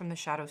light from the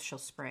shadows shall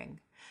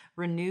spring.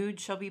 Renewed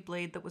shall be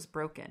blade that was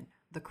broken.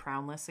 The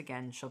crownless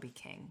again shall be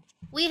king."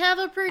 We have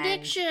a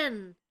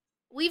prediction.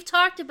 We've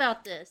talked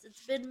about this.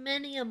 It's been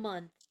many a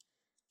month.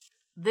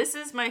 This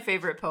is my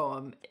favorite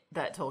poem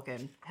that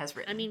Tolkien has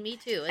written. I mean, me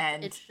too.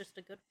 It's just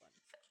a good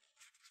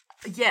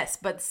one. Yes,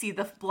 but see,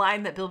 the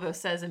line that Bilbo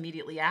says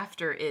immediately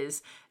after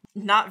is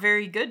not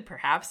very good,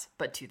 perhaps,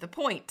 but to the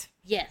point.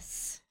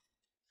 Yes.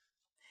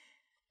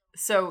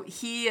 So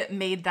he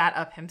made that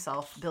up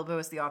himself. Bilbo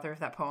is the author of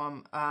that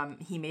poem.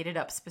 He made it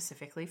up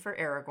specifically for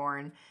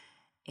Aragorn.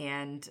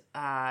 And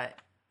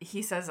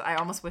he says, "I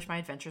almost wish my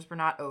adventures were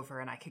not over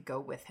and I could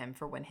go with him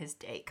for when his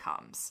day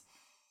comes."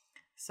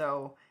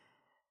 So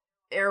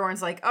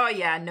Aragorn's like, "Oh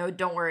yeah, no,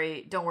 don't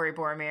worry,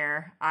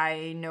 Boromir.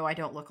 I know I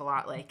don't look a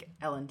lot like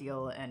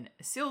Elendil and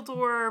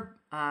Isildur.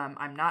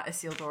 I'm not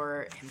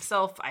Isildur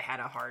himself. I had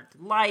a hard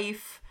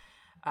life.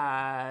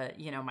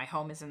 My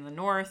home is in the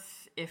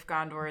north. If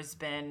Gondor has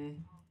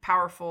been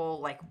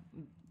powerful, like,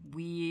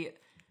 we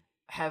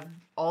have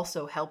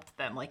also helped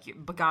them. Like,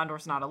 but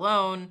Gondor's not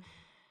alone."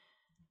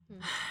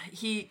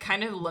 He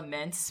kind of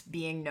laments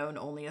being known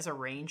only as a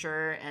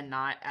ranger and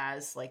not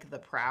as, like, the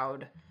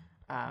proud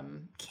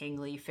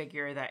kingly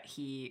figure that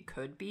he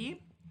could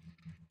be.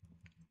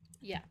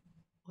 Yeah.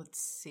 Let's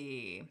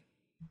see.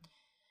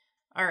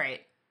 All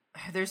right.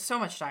 There's so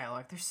much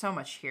dialogue. There's so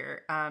much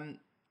here.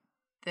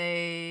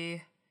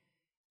 They...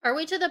 Are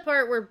we to the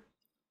part where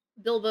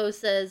Bilbo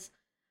says,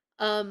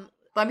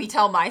 Let me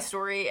tell my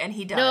story, and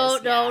he no,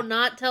 does. no, Yeah.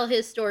 not tell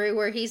his story,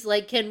 where he's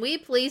like, can we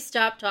please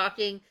stop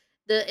talking?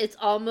 It's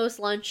almost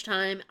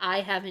lunchtime.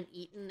 I haven't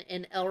eaten,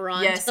 and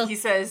Elrond Yes, tells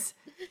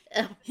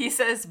he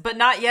says, but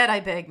not yet, I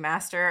beg,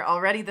 master.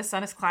 Already the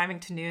sun is climbing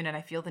to noon, and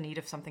I feel the need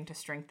of something to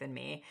strengthen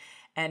me.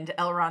 And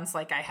Elrond's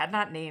like, I had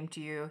not named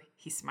you.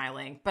 He's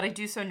smiling, but I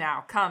do so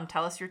now. Come,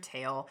 tell us your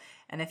tale.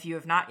 And if you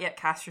have not yet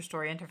cast your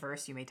story into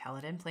verse, you may tell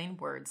it in plain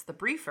words. The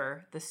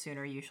briefer, the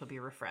sooner you shall be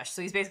refreshed.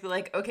 So he's basically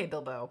like, okay,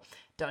 Bilbo,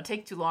 don't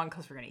take too long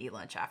because we're going to eat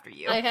lunch after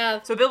you. I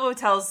have. So Bilbo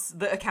tells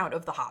the account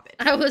of the Hobbit.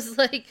 I was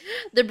like,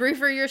 the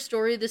briefer your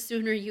story, the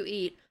sooner you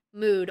eat.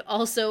 Mood.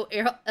 Also,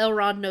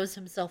 Elrond knows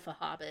himself a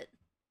hobbit.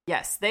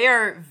 Yes, they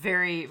are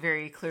very,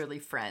 very clearly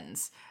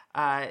friends.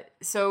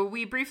 So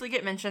we briefly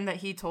get mentioned that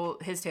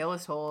his tale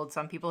is told.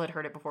 Some people had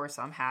heard it before,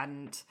 some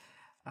hadn't.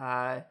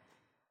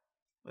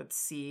 Let's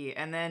see.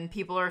 And then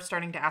people are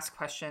starting to ask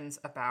questions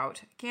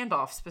about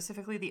Gandalf,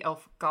 specifically the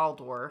elf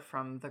Galdor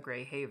from the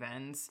Grey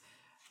Havens.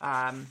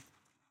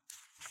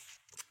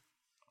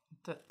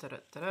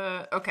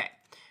 Okay.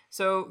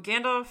 So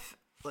Gandalf,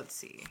 let's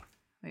see.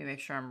 Let me make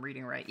sure I'm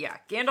reading right. Yeah,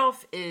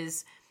 Gandalf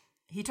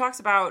he talks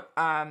about,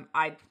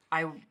 I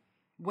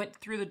went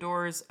through the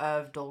doors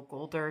of Dol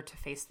Guldur to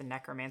face the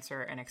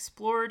necromancer and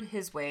explored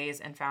his ways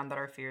and found that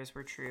our fears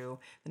were true.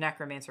 The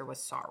necromancer was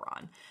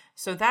Sauron.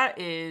 So that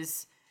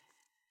is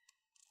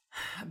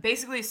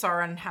basically,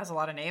 Sauron has a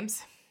lot of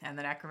names, and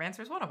the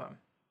necromancer is one of them.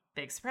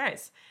 Big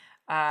surprise.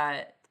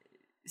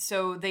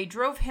 So they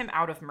drove him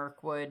out of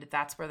Mirkwood.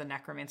 That's where the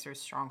necromancer's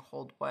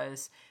stronghold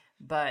was,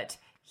 but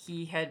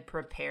he had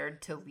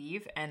prepared to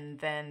leave, and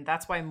then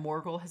that's why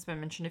Morgul has been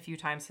mentioned a few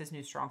times. His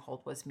new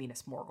stronghold was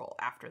Minas Morgul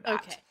after that.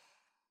 Okay.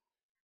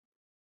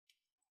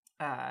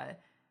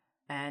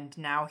 And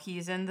now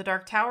he's in the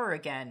Dark Tower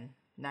again,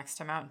 next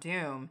to Mount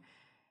Doom.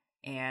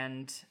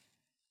 And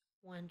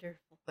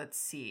Wonderful. let's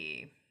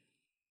see.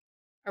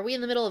 Are we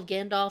in the middle of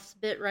Gandalf's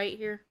bit right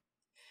here?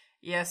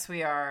 Yes,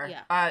 we are.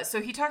 Yeah.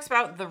 So he talks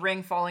about the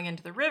ring falling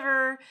into the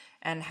river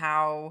and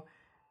how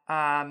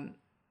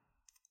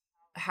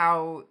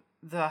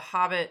the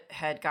Hobbit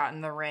had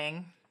gotten the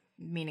ring,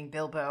 meaning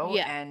Bilbo,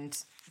 Yeah. and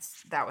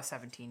that was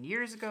 17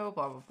 years ago,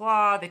 blah, blah,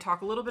 blah. They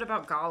talk a little bit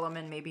about Gollum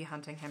and maybe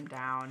hunting him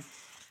down.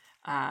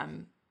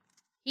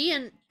 He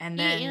and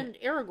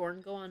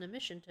Aragorn go on a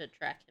mission to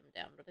track him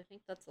down, but I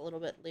think that's a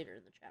little bit later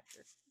in the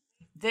chapter.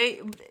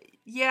 They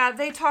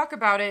talk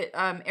about it.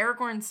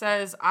 Aragorn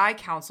says, I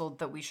counseled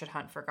that we should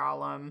hunt for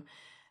Gollum,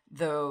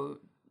 though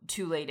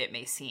too late it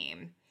may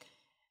seem.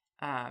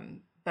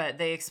 But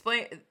they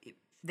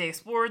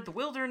explored the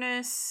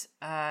wilderness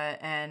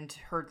and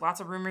heard lots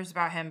of rumors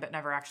about him, but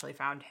never actually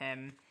found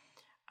him.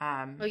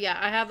 Oh yeah,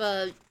 I have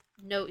a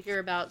note here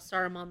about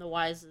Saruman the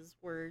Wise's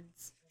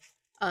words.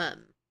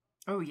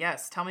 Oh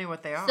yes, tell me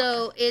what they are.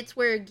 So it's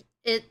where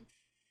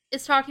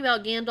it's talking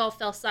about Gandalf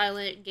fell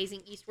silent,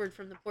 gazing eastward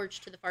from the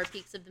porch to the far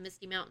peaks of the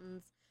misty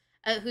mountains,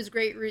 at whose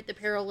great root the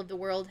peril of the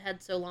world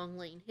had so long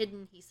lain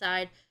hidden. He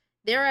sighed.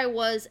 There I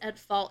was at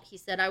fault, he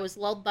said. I was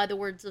lulled by the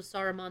words of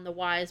Saruman the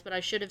Wise, but I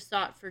should have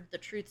sought for the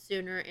truth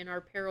sooner, and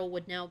our peril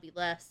would now be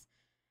less.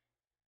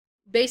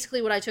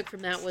 Basically, what I took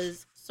from that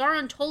was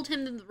Sauron told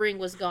him that the ring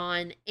was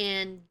gone,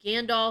 and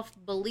Gandalf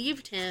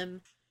believed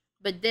him,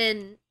 but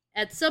then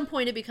at some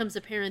point it becomes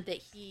apparent that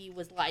he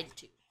was lied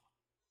to.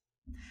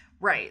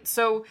 Right.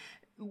 So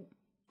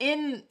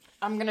I'm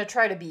going to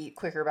try to be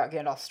quicker about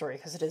Gandalf's story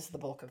because it is the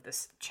bulk of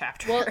this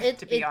chapter, Well,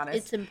 to be honest.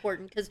 it's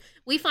important because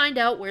we find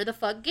out where the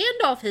fuck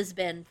Gandalf has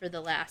been for the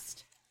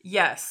last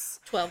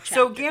 12 chapters.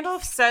 So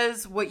Gandalf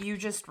says what you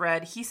just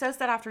read. He says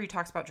that after he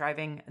talks about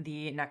driving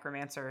the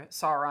necromancer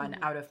Sauron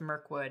out of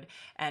Mirkwood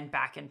and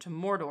back into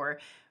Mordor,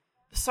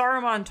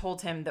 Saruman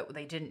told him that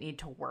they didn't need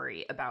to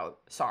worry about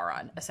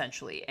Sauron,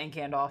 essentially. And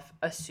Gandalf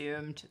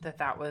assumed that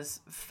that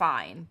was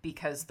fine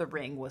because the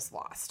ring was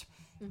lost.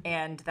 Mm-hmm.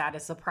 And that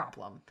is a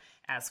problem,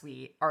 as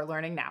we are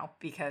learning now,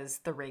 because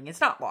the ring is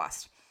not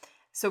lost.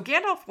 So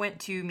Gandalf went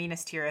to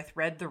Minas Tirith,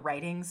 read the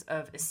writings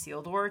of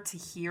Isildur to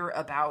hear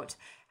about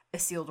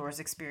Isildur's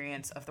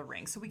experience of the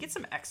ring. So we get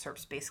some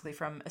excerpts basically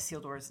from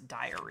Isildur's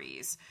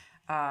diaries,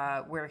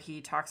 where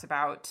he talks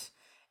about,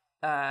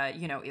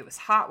 it was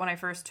hot when I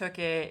first took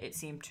it. It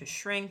seemed to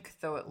shrink,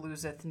 though it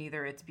loseth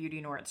neither its beauty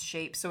nor its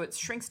shape. So it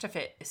shrinks to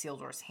fit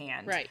Isildur's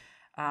hand. Right.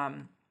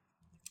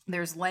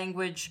 There's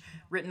language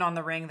written on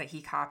the ring that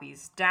he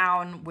copies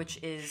down,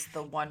 which is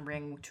the one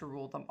ring to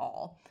rule them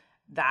all.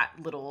 That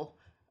little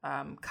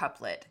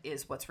couplet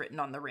is what's written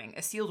on the ring.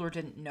 Isildur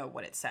didn't know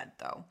what it said,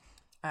 though.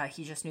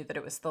 He just knew that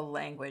it was the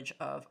language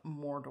of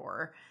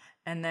Mordor.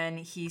 And then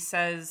he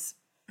says,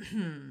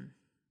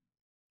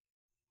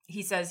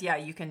 yeah,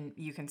 you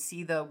can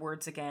see the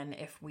words again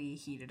if we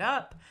heat it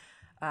up.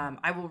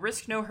 I will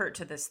risk no hurt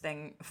to this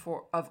thing,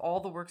 for of all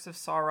the works of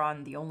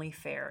Sauron, the only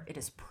fair. It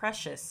is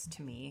precious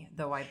to me,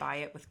 though I buy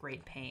it with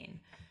great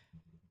pain.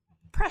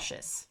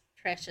 Precious.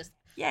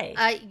 Yay.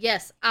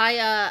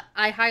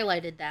 I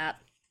highlighted that.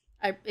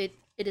 It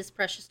is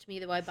precious to me,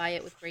 though I buy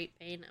it with great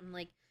pain. I'm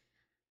like,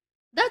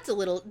 that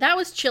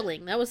was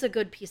chilling. That was a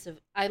good piece of,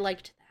 I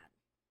liked that.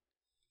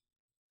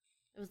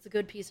 It was a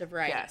good piece of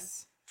writing.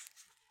 Yes.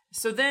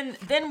 So then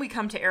we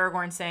come to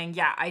Aragorn saying,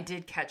 yeah, I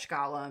did catch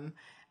Gollum.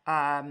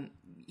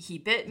 He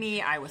bit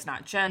me. I was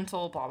not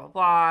gentle, blah, blah,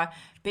 blah.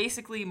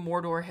 Basically,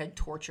 Mordor had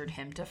tortured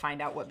him to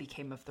find out what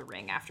became of the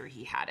ring after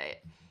he had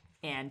it.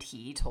 And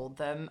he told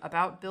them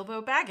about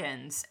Bilbo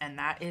Baggins. And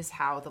that is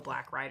how the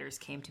Black Riders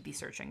came to be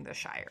searching the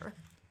Shire.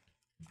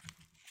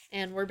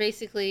 And we're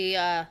basically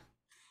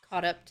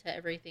caught up to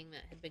everything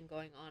that had been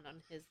going on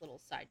his little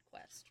side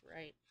quest,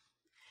 right?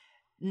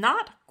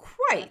 Not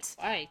quite.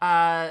 Not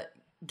quite.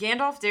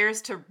 Gandalf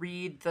dares to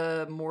read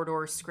the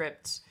Mordor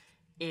script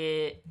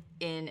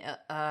in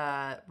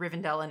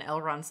Rivendell, and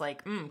Elrond's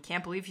like,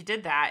 can't believe you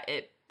did that.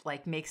 It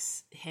like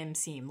makes him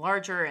seem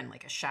larger and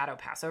like a shadow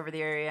pass over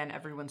the area, and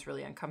everyone's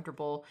really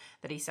uncomfortable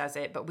that he says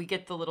it. But we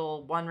get the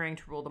little one ring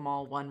to rule them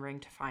all, one ring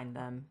to find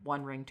them,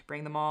 one ring to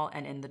bring them all,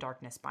 and in the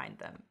darkness bind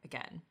them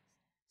again.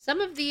 Some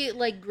of the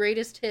like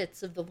greatest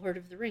hits of the Lord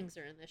of the Rings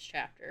are in this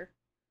chapter.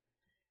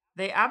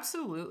 They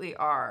absolutely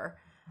are.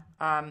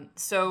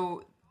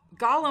 So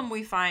Gollum,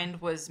 we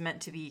find, was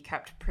meant to be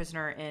kept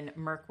prisoner in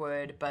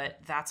Mirkwood, but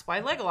that's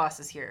why Legolas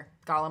is here.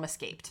 Gollum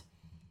escaped.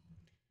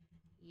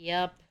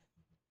 Yep.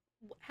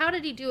 How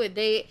did he do it?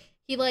 They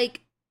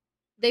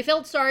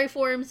felt sorry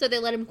for him, so they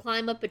let him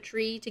climb up a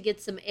tree to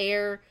get some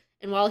air,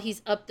 and while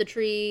he's up the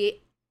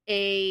tree,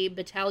 a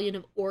battalion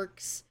of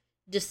orcs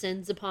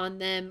descends upon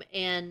them,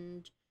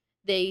 and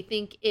they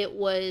think it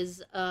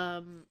was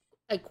a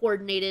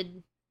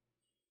coordinated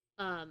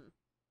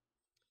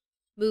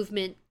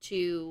movement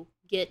to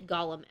get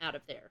Gollum out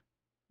of there,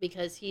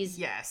 because he's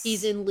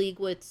in league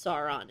with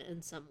Sauron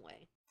in some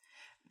way.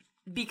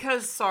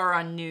 Because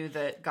Sauron knew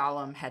that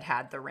Gollum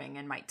had the ring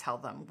and might tell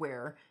them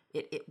where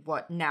it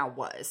what now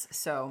was.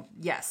 So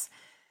yes,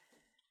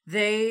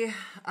 they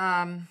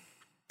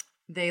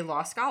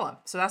lost Gollum.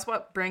 So that's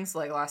what brings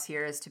Legolas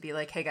here, is to be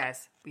like, hey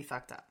guys, we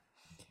fucked up.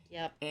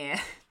 Yep.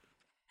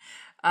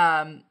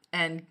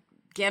 And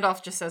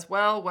Gandalf just says,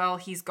 well,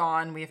 he's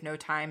gone. We have no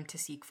time to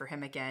seek for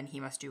him again.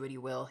 He must do what he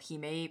will. He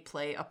may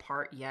play a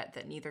part yet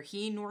that neither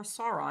he nor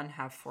Sauron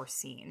have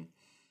foreseen.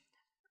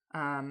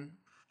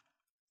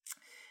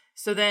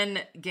 So then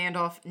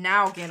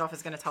Gandalf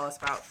is going to tell us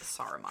about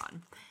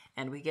Saruman.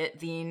 And we get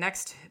the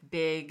next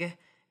big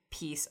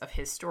piece of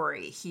his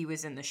story. He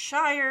was in the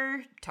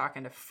Shire,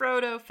 talking to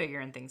Frodo,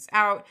 figuring things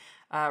out.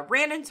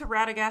 Ran into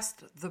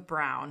Radagast the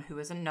Brown, who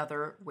is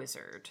another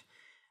wizard.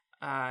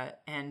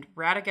 And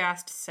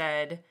Radagast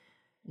said,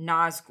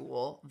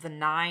 Nazgul, the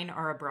Nine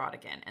are abroad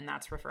again, and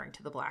that's referring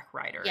to the Black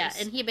Riders. Yeah,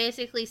 and he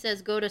basically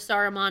says, go to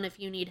Saruman if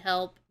you need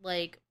help,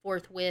 like,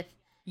 forthwith.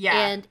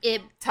 Yeah, and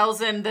it tells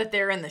him that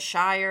they're in the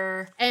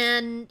Shire.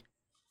 And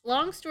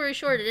long story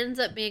short, it ends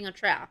up being a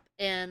trap,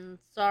 and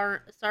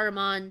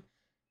Saruman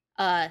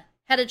had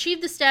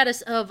achieved the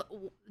status of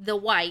the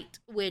White,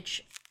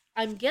 which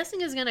I'm guessing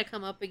is going to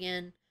come up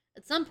again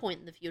at some point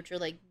in the future,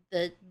 like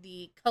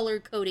the color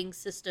coding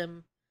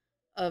system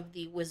of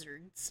the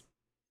wizards.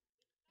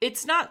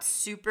 It's not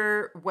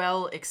super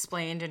well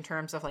explained in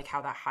terms of like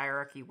how that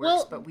hierarchy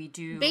works, but we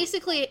do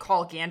basically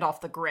call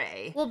Gandalf the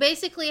Grey. Well,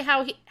 basically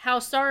how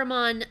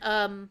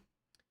Saruman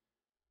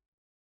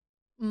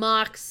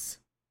mocks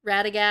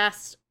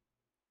Radagast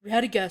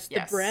yes.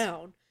 The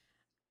Brown.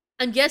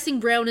 I'm guessing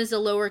brown is a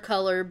lower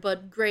color,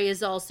 but gray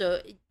is also,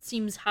 it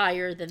seems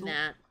higher than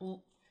that.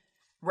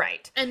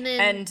 Right.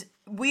 And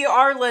we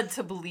are led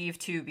to believe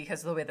too,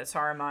 because of the way that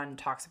Saruman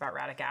talks about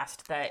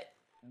Radagast, that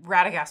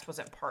Radagast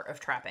wasn't part of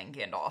trapping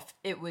Gandalf.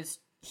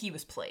 He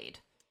was played.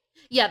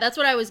 Yeah, that's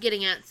what I was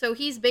getting at. So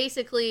he's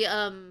basically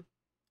the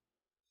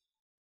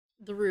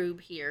rube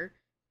here.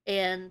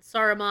 And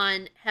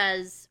Saruman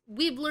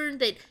we've learned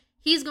that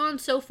he's gone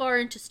so far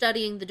into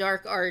studying the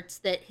dark arts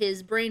that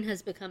his brain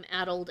has become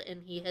addled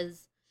and he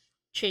has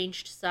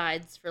changed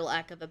sides, for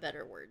lack of a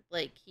better word.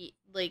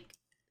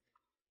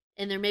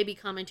 And there may be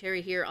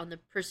commentary here on the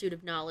pursuit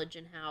of knowledge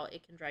and how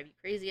it can drive you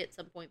crazy at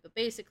some point, but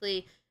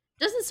basically,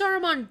 doesn't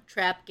Saruman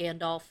trap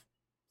Gandalf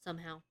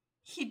somehow?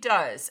 He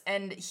does,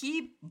 and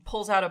he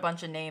pulls out a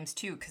bunch of names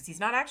too, because he's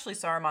not actually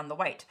Saruman the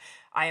White.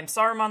 I am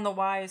Saruman the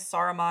Wise,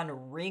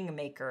 Saruman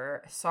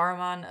Ringmaker,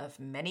 Saruman of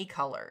many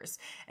colors.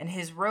 And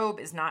his robe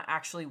is not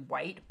actually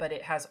white, but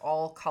it has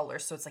all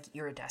colors, so it's like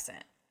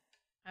iridescent.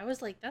 I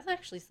was like, that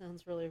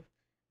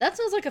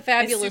sounds like a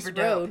fabulous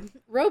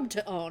robe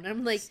to own.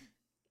 I'm like,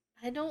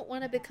 I don't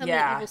want to become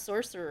an evil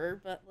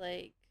sorcerer, but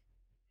like...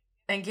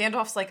 And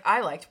Gandalf's like, I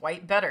liked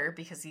white better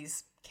because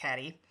he's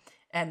catty.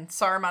 And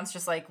Saruman's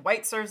just like,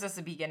 white serves as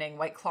the beginning,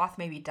 white cloth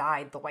may be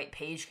dyed, the white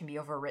page can be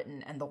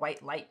overwritten, and the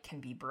white light can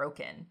be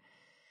broken.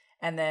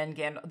 And then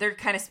they're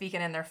kind of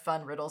speaking in their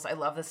fun riddles. I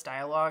love this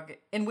dialogue.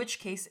 In which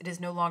case, it is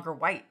no longer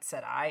white,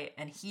 said I,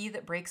 and he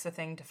that breaks a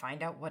thing to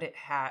find out what it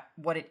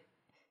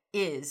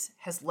is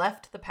has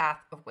left the path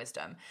of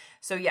wisdom.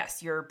 So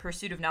yes, your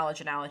pursuit of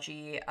knowledge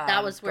analogy.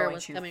 That was where it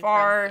was too coming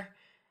far.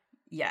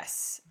 from.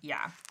 Yes.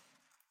 Yeah.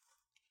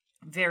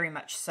 Very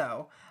much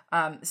so.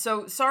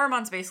 So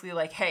Saruman's basically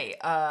like, hey,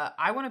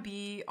 I want to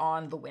be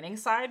on the winning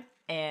side,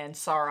 and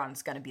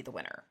Sauron's going to be the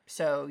winner.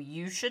 So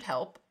you should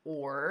help,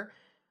 or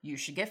you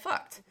should get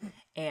fucked.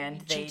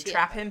 And they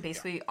trap him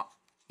basically.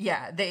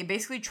 Yeah, they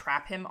basically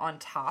trap him on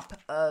top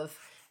of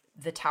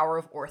the Tower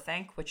of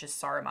Orthanc, which is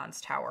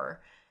Saruman's tower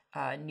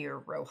near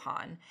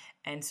Rohan.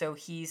 And so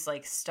he's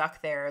like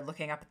stuck there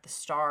looking up at the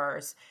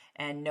stars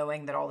and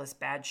knowing that all this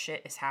bad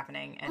shit is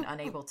happening and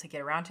unable to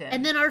get around to him.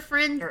 And then our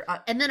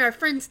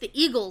friends, the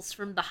Eagles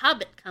from The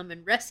Hobbit, come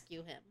and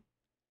rescue him.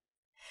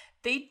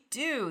 They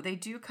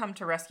do come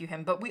to rescue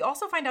him, but we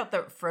also find out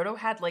that Frodo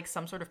had like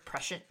some sort of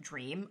prescient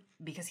dream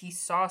because he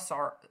saw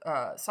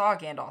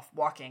Gandalf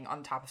walking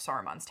on top of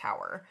Saruman's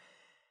tower.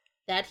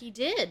 That he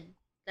did.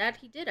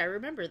 I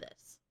remember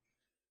this.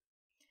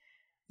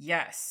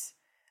 Yes.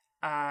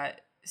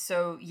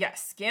 So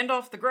yes,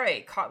 Gandalf the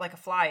Grey, caught like a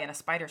fly in a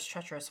spider's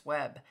treacherous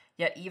web,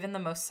 yet even the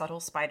most subtle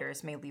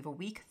spiders may leave a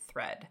weak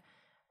thread.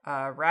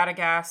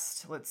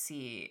 Radagast, let's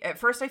see. At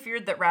first I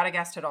feared that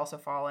Radagast had also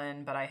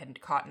fallen, but I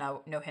had caught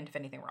no hint of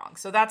anything wrong.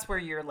 So that's where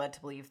you're led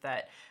to believe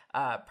that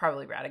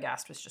probably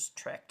Radagast was just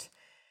tricked.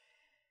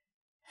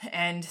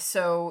 And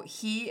so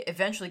he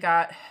eventually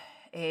got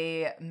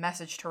a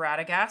message to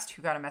Radagast,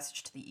 who got a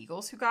message to the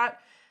Eagles, who got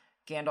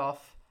Gandalf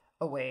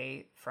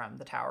away from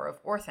the Tower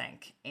of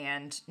Orthanc.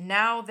 And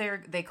now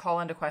they call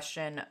into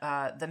question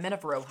the men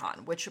of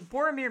Rohan, which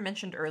Boromir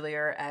mentioned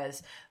earlier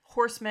as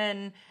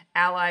horsemen,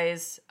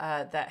 allies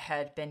that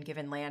had been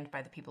given land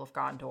by the people of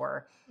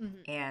Gondor.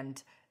 Mm-hmm.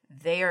 And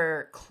they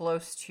are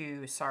close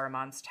to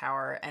Saruman's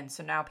tower. And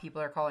so now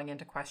people are calling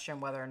into question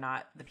whether or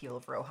not the people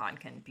of Rohan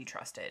can be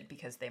trusted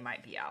because they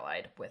might be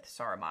allied with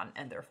Saruman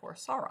and therefore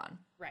Sauron.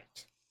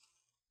 Right.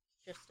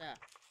 Just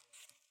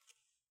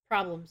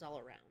problems all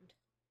around.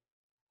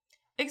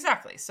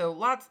 Exactly. So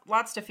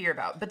lots to fear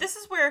about. But this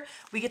is where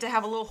we get to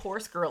have a little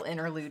horse girl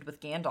interlude with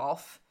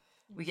Gandalf.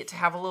 We get to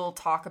have a little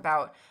talk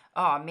about,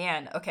 oh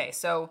man, okay,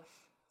 so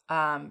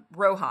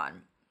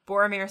Rohan.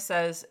 Boromir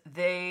says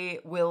they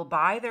will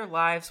buy their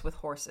lives with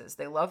horses.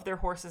 They love their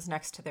horses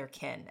next to their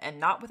kin, and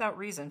not without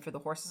reason, for the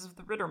horses of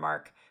the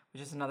Rittermark,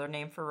 which is another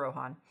name for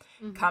Rohan,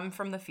 come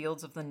from the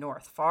fields of the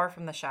north, far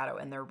from the shadow,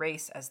 and their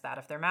race, as that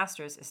of their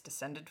masters, is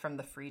descended from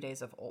the free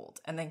days of old.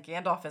 And then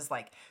Gandalf is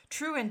like,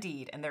 true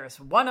indeed, and there is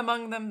one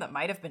among them that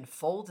might have been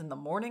foaled in the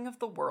morning of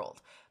the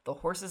world. The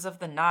horses of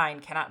the Nine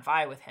cannot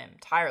vie with him,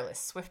 tireless,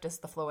 swift as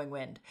the flowing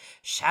wind.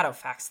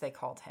 Shadowfax they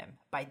called him.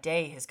 By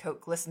day his coat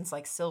glistens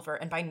like silver,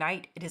 and by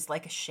night it is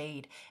like a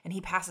shade, and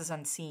he passes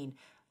unseen.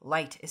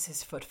 Light is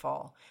his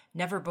footfall.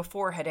 Never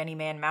before had any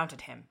man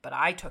mounted him, but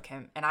I took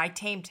him, and I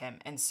tamed him,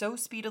 and so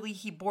speedily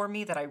he bore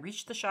me that I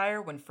reached the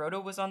Shire when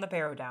Frodo was on the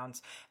Barrow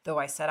Downs, though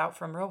I set out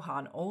from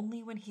Rohan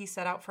only when he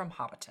set out from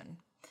Hobbiton.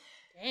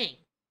 Dang.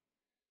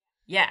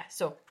 Yeah,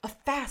 so a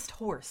fast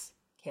horse,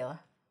 Kayla.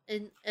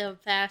 And a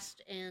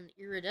fast and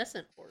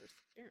iridescent horse,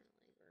 apparently.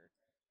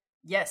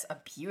 Yes, a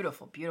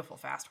beautiful, beautiful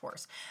fast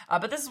horse.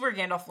 But this is where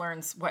Gandalf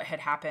learns what had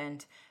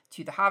happened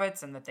to the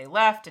hobbits and that they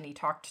left, and he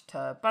talked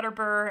to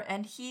Butterbur,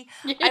 and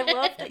I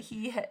love that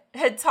he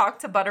had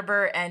talked to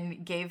Butterbur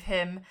and gave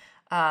him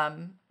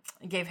an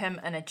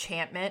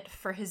enchantment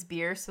for his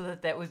beer so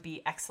that would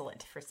be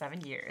excellent for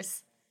 7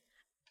 years.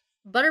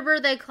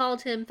 Butterbur, they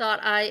called him,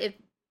 thought if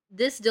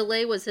this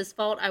delay was his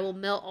fault, I will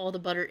melt all the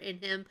butter in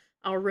him.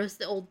 I'll roast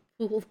the old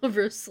fool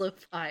over a slow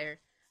fire.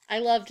 I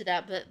loved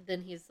that, but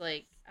then he's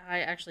like,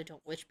 I actually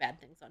don't wish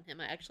bad things on him.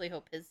 I actually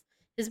hope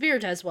his beer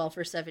does well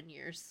for 7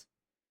 years.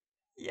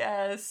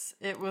 Yes,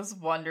 it was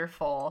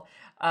wonderful.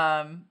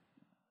 I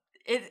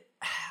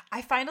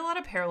find a lot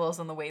of parallels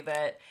in the way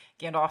that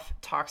Gandalf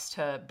talks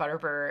to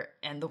Butterbur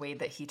and the way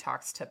that he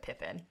talks to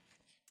Pippin.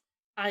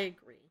 I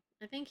agree.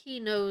 I think he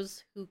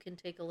knows who can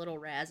take a little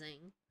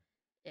razzing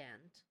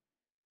and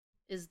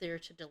is there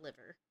to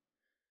deliver.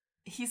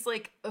 He's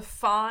like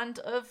fond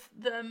of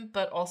them,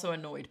 but also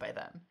annoyed by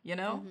them, you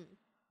know? Mm-hmm.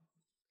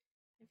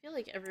 I feel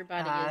like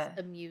everybody is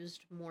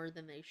amused more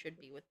than they should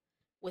be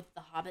with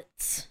the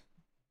hobbits.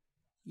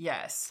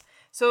 Yes.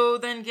 So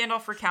then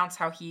Gandalf recounts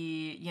how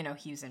he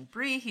was in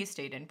Bree, he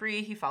stayed in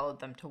Bree, he followed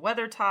them to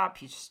Weathertop,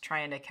 he's just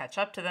trying to catch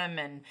up to them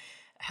and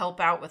help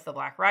out with the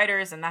Black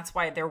Riders, and that's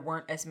why there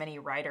weren't as many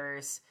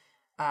riders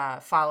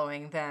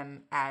following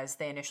them as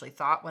they initially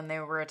thought when they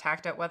were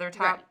attacked at Weathertop.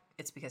 Right.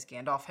 It's because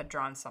Gandalf had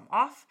drawn some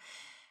off,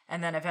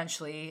 and then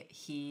eventually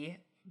he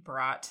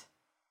brought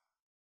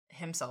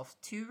himself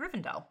to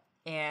Rivendell.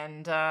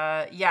 And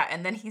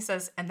and then he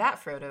says, and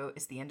that, Frodo,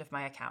 is the end of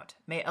my account.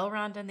 May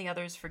Elrond and the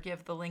others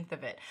forgive the length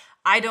of it.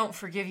 I don't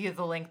forgive you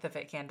the length of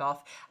it, Gandalf.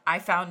 I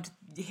found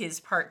his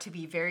part to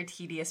be very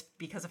tedious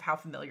because of how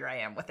familiar I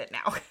am with it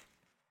now.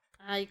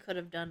 I could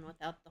have done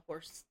without the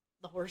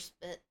horse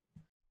bit.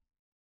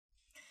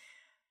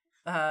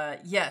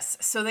 Yes.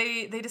 So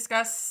they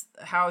discuss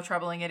how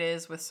troubling it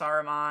is with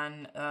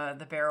Saruman,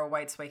 the Barrow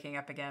Wights waking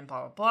up again,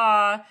 blah,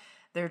 blah, blah.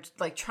 They're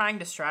like trying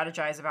to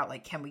strategize about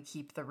like, can we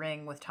keep the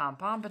ring with Tom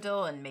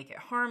Bombadil and make it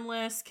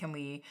harmless? Can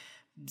we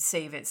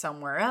save it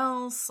somewhere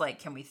else? Like,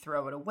 can we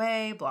throw it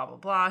away? Blah, blah,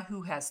 blah.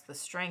 Who has the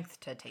strength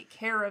to take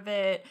care of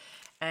it?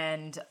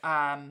 And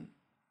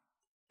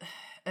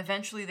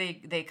eventually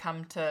they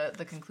come to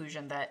the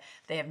conclusion that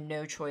they have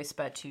no choice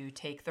but to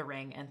take the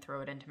ring and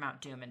throw it into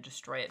Mount Doom and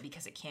destroy it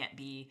because it can't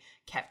be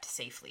kept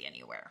safely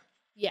anywhere.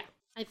 Yeah.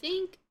 I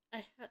think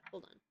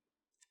hold on.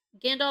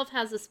 Gandalf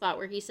has a spot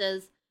where he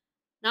says,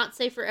 "Not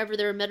safe forever.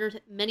 There are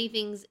many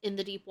things in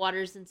the deep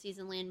waters, and seas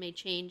and land may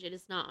change. It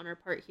is not on our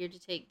part here to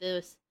take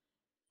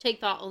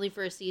thought only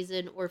for a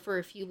season, or for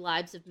a few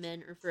lives of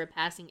men, or for a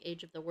passing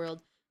age of the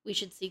world. We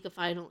should seek a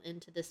final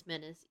end to this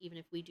menace, even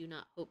if we do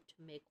not hope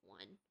to make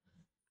one."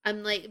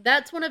 I'm like,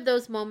 that's one of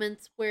those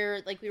moments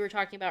where, like we were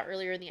talking about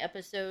earlier in the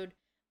episode,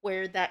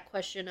 where that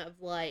question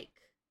of, like,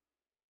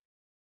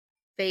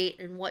 fate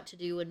and what to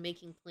do and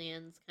making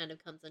plans kind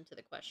of comes into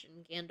the question.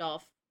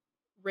 Gandalf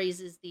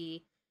raises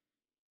the,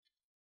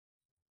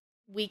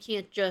 we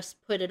can't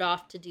just put it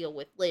off to deal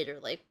with later.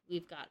 Like,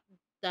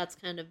 that's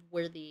kind of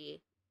where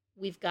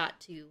we've got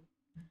to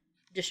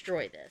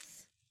destroy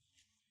this.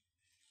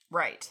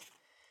 Right.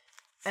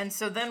 And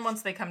so then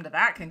once they come to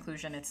that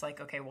conclusion, it's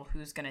like, okay, well,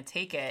 who's going to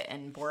take it?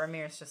 And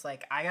Boromir's just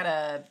like, I got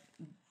to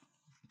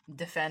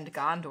defend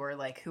Gondor.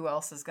 Like, who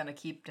else is going to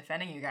keep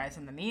defending you guys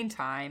in the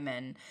meantime?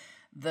 And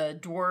the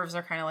dwarves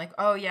are kind of like,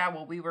 oh, yeah,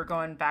 well, we were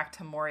going back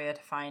to Moria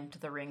to find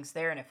the rings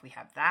there. And if we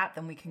have that,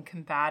 then we can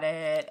combat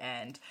it.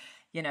 And,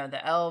 you know,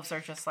 the elves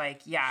are just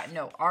like, yeah,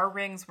 no, our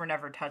rings were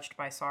never touched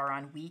by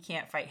Sauron. We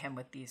can't fight him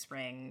with these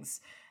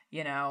rings.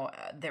 You know,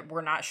 that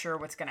we're not sure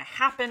what's going to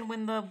happen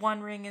when the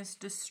One Ring is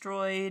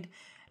destroyed.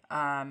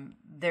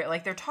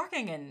 They're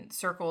talking in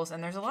circles,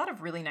 and there's a lot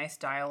of really nice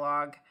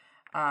dialogue.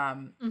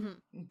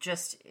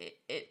 Just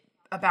it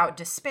about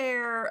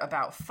despair,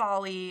 about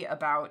folly,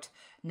 about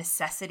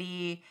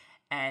necessity.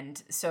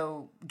 And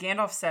so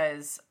Gandalf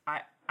says,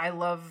 I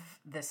love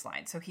this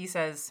line. So he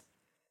says,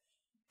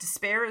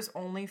 "Despair is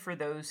only for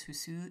those who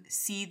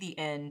see the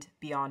end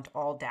beyond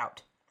all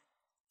doubt.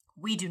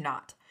 We do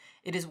not.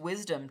 It is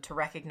wisdom to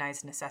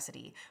recognize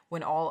necessity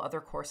when all other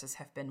courses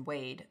have been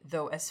weighed,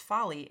 though as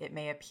folly it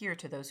may appear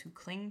to those who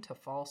cling to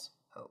false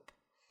hope.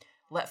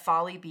 Let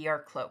folly be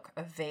our cloak,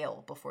 a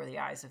veil before the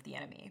eyes of the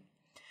enemy."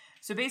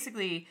 So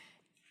basically,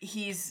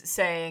 he's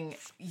saying,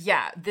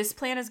 yeah, this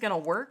plan is going to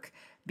work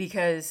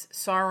because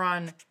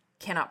Sauron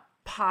cannot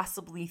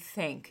possibly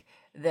think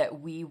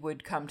that we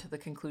would come to the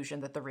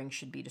conclusion that the ring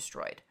should be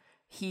destroyed.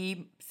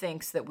 He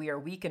thinks that we are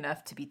weak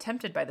enough to be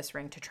tempted by this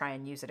ring to try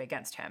and use it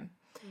against him.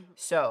 Mm-hmm.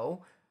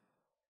 So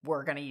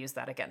we're going to use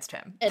that against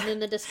him. And then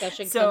the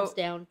discussion comes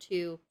down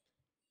to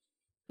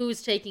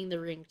who's taking the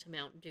ring to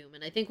Mount Doom.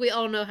 And I think we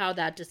all know how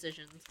that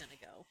decision is going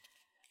to go.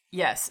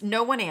 Yes,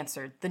 no one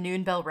answered. The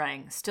noon bell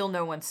rang. Still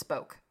no one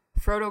spoke.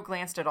 Frodo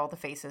glanced at all the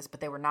faces,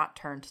 but they were not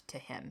turned to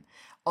him.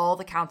 All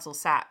the council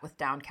sat with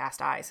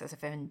downcast eyes, as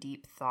if in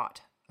deep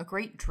thought. A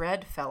great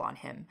dread fell on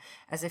him,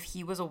 as if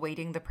he was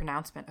awaiting the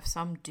pronouncement of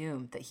some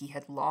doom that he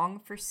had long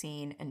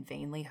foreseen and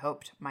vainly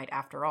hoped might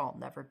after all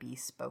never be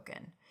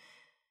spoken.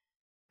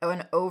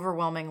 An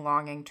overwhelming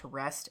longing to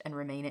rest and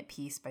remain at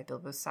peace by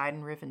Bilbo's side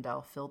in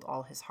Rivendell filled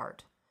all his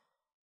heart.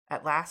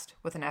 At last,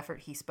 with an effort,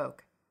 he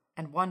spoke,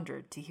 and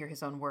wondered to hear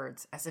his own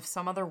words, as if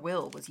some other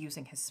will was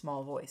using his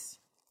small voice.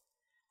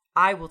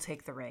 "I will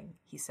take the ring,"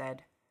 he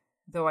said,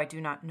 "though I do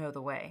not know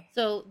the way."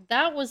 So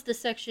that was the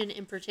section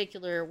in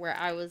particular where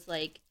I was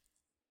like,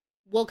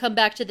 we'll come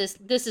back to this.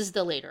 This is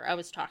the later I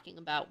was talking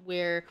about,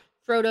 where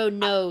Frodo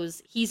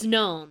knows, he's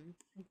known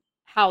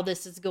how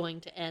this is going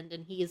to end,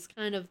 and he has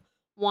kind of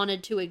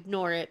wanted to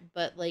ignore it,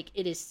 but, like,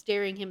 it is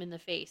staring him in the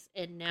face,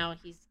 and now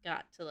he's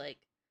got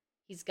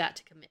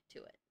to commit to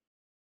it.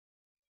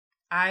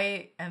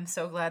 I am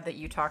so glad that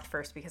you talked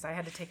first, because I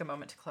had to take a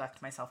moment to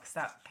collect myself, because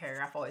that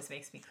paragraph always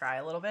makes me cry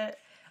a little bit.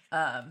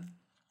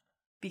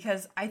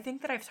 Because I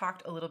think that I've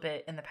talked a little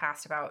bit in the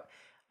past about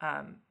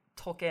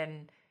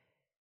Tolkien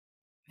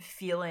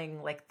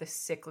feeling like the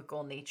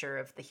cyclical nature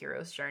of the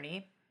hero's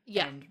journey.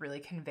 Yeah. And really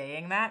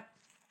conveying that.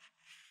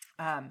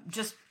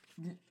 Just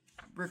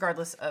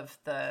regardless of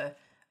the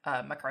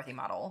McCarthy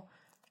model.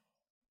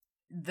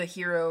 The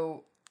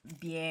hero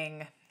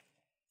being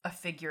a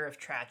figure of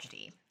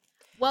tragedy.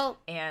 Well,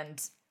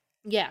 and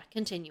yeah,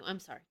 continue. I'm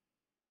sorry.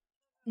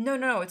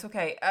 No, it's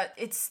okay.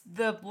 It's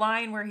the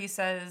line where he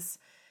says,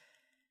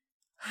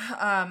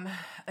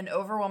 an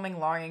overwhelming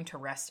longing to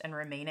rest and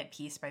remain at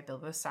peace by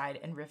Bilbo's side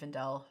in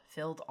Rivendell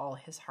filled all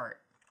his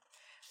heart.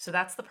 So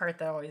that's the part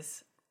that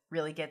always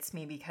really gets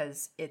me,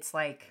 because it's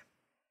like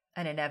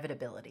an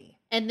inevitability.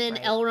 And then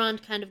right?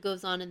 Elrond kind of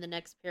goes on in the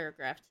next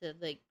paragraph to,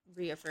 like,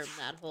 reaffirm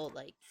that whole,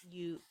 like,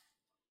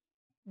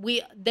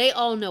 they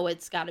all know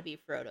it's got to be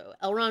Frodo.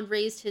 Elrond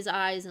raised his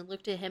eyes and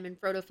looked at him, and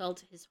Frodo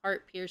felt his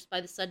heart pierced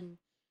by the sudden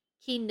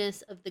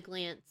keenness of the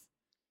glance.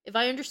 "If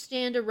I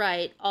understand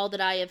aright all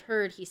that I have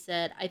heard," he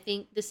said, "I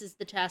think this is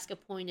the task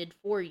appointed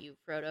for you,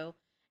 Frodo,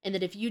 and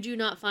that if you do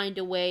not find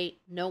a way,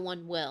 no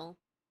one will.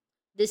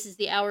 This is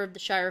the hour of the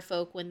Shire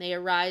folk, when they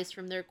arise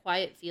from their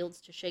quiet fields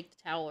to shake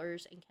the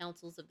towers and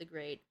councils of the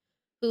great.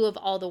 Who of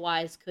all the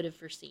wise could have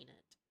foreseen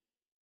it?"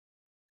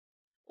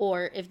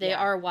 Or if they Yeah.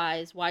 are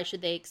wise, why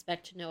should they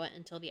expect to know it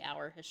until the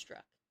hour has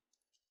struck?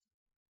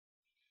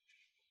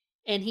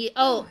 And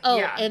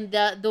Yeah. and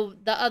the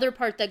other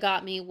part that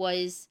got me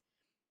was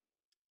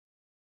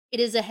it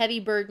is a heavy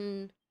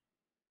burden.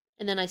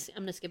 And then I'm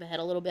going to skip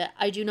ahead a little bit.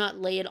 I do not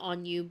lay it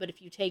on you, but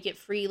if you take it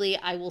freely,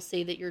 I will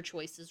say that your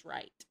choice is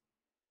right.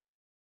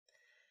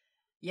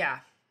 Yeah.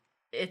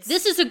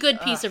 This is It's a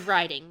good piece of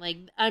writing. Like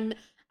I'm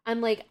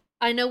like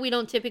I know we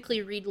don't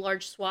typically read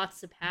large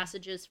swaths of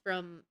passages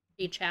from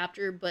a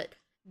chapter, but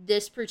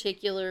this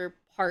particular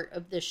part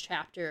of this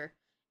chapter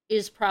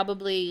is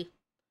probably,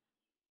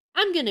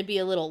 I'm going to be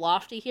a little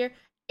lofty here.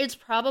 It's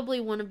probably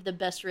one of the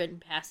best written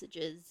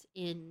passages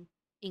in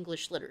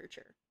English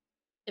literature,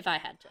 if I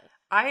had to.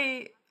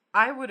 I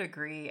I would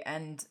agree,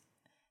 and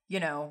you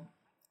know,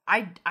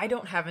 I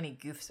don't have any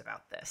goofs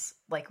about this.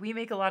 Like, we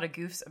make a lot of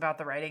goofs about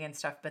the writing and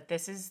stuff, but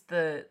this is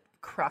the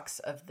crux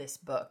of this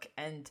book,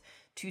 and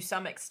to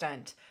some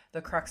extent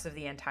the crux of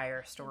the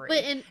entire But story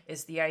in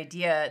is the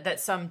idea that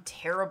some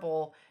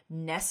terrible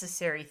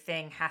necessary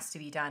thing has to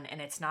be done,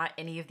 and it's not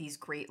any of these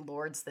great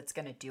lords that's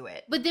going to do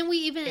it. but then we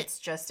even, It's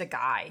just a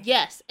guy.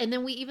 yes, and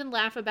then we even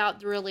laugh about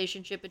the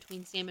relationship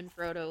between Sam and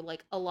Frodo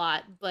like a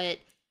lot, but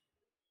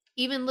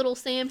even little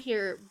Sam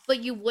here,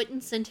 but you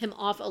wouldn't send him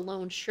off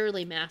alone,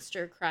 surely,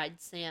 master, cried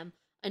Sam,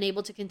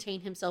 unable to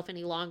contain himself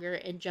any longer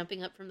and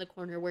jumping up from the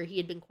corner where he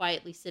had been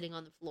quietly sitting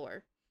on the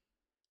floor.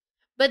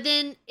 But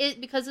then,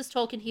 because it's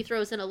Tolkien, he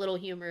throws in a little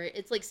humor.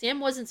 It's like Sam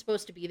wasn't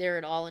supposed to be there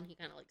at all, and he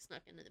kind of like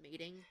snuck into the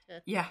meeting.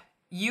 Yeah.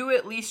 You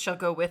at least shall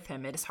go with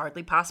him. It is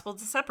hardly possible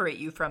to separate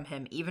you from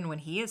him, even when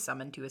he is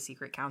summoned to a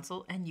secret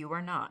council, and you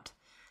are not.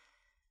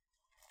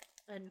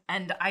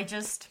 And I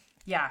just,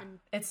 yeah,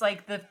 it's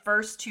like the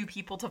first two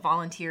people to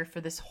volunteer for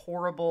this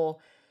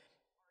horrible,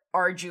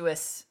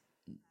 arduous,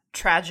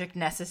 tragic,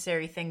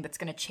 necessary thing that's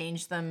going to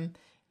change them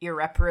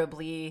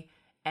irreparably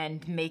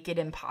and make it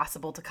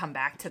impossible to come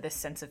back to this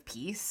sense of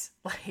peace.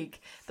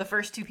 Like, the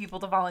first two people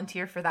to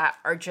volunteer for that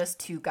are just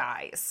two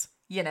guys,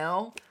 you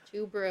know?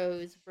 Two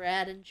bros,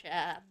 Brad and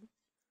Chad.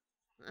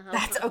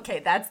 That's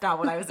okay. That's not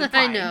what I was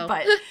implying. I know,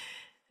 But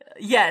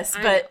yes,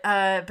 but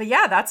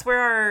yeah, that's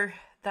where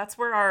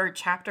our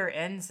chapter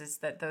ends. Is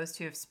that those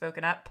two have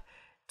spoken up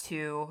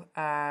to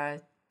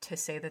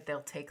say that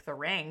they'll take the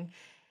ring.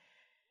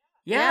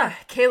 Yeah,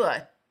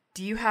 Kayla,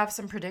 do you have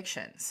some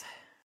predictions?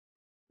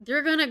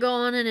 They're gonna go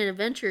on an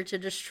adventure to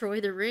destroy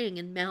the ring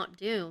in Mount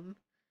Doom.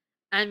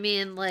 I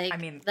mean,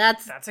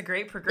 that's a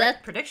great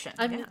prediction.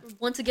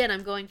 Once again,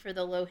 I'm going for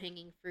the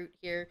low-hanging fruit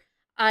here.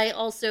 I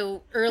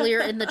also, earlier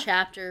in the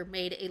chapter,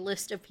 made a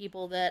list of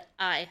people that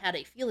I had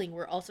a feeling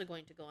were also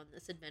going to go on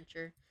this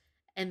adventure.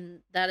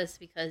 And that is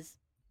because,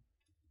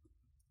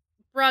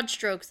 broad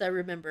strokes, I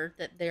remember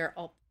that they are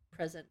all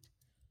present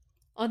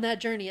on that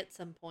journey at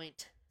some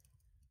point.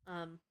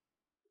 I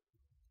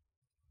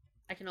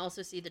can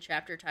also see the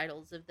chapter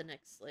titles of the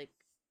next,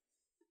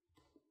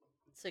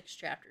 6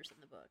 chapters in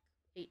the book.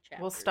 8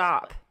 chapters. Well,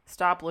 stop.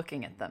 Stop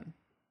looking at them.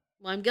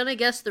 Well, I'm gonna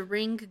guess the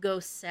ring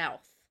goes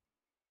south.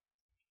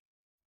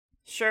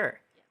 Sure.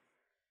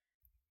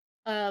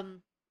 Yeah.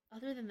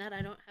 Other than that,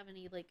 I don't have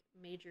any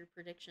major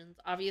predictions.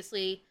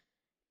 Obviously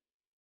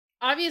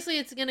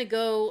it's gonna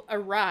go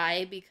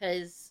awry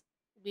because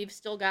we've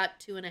still got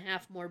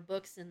 2.5 more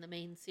books in the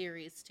main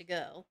series to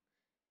go,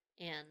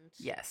 and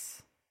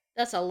yes,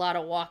 that's a lot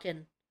of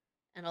walking,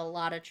 and a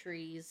lot of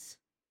trees,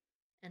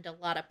 and a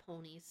lot of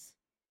ponies.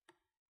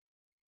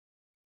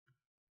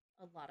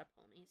 A lot of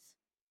ponies.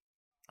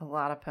 A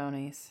lot of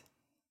ponies.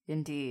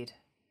 Indeed.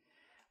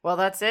 Well,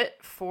 that's it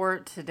for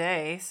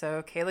today.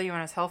 So, Kayla, you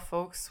want to tell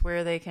folks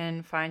where they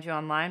can find you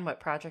online, what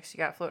projects you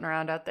got floating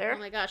around out there? Oh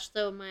my gosh.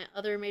 So my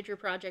other major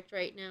project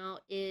right now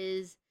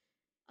is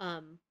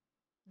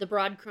The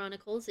Broad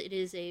Chronicles. It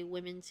is a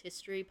women's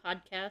history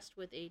podcast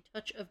with a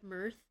touch of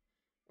mirth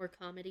or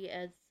comedy,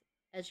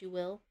 as you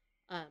will.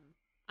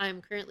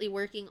 I'm currently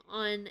working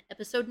on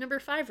episode number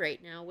 5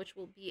 right now, which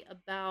will be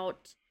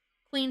about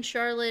Queen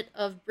Charlotte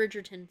of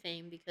Bridgerton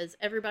fame, because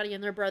everybody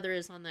and their brother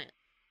is on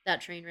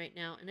that train right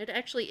now, and it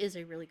actually is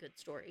a really good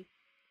story.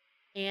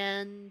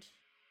 And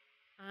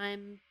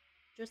I'm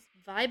just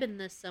vibing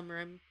this summer.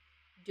 I'm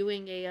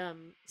doing a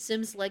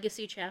Sims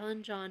Legacy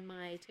challenge on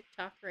my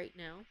TikTok right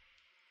now.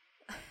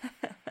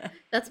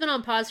 That's been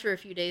on pause for a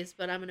few days,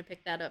 but I'm going to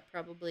pick that up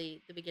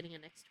probably the beginning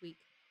of next week.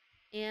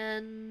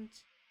 And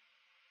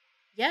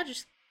yeah,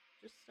 just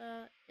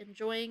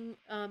enjoying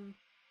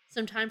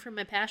some time for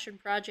my passion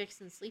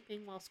projects and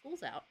sleeping while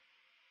school's out.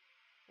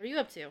 What are you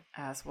up to?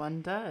 As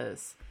one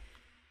does.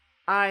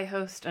 I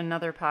host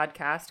another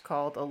podcast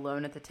called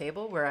Alone at the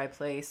Table, where I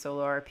play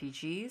solo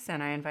RPGs,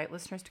 and I invite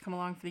listeners to come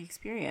along for the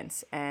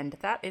experience. And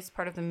that is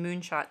part of the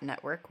Moonshot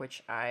Network,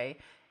 which I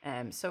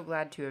am so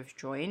glad to have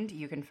joined.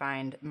 You can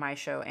find my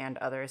show and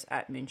others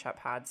at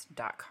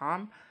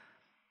moonshotpods.com.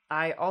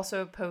 I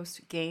also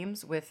post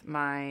games with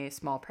my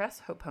small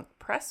press, Hope Punk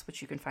Press,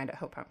 which you can find at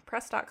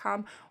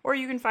hopepunkpress.com, or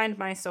you can find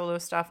my solo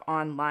stuff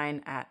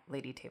online at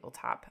Lady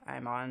Tabletop.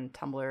 I'm on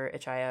Tumblr,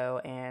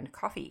 itch.io, and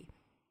Coffee.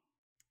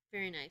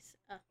 Very nice.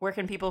 Where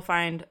can people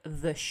find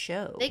the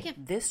show? They can.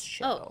 This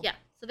show. Oh, yeah.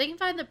 So they can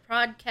find the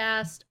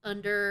podcast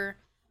under,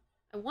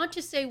 I want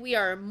to say we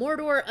are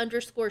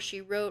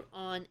Mordor_she wrote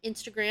on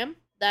Instagram.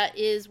 That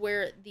is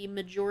where the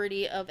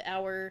majority of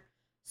our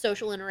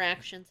social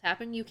interactions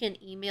happen. You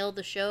can email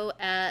the show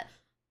at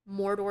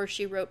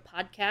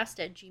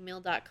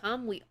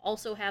MordorSheWrotePodcast@gmail.com. We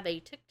also have a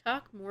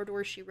TikTok,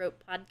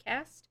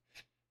 MordorSheWrotePodcast.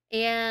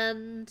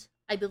 And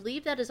I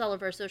believe that is all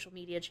of our social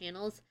media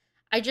channels.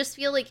 I just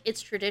feel like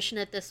it's tradition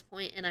at this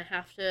point, and I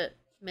have to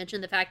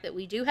mention the fact that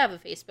we do have a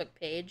Facebook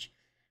page.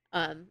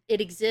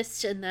 It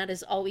exists, and that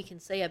is all we can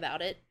say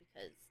about it,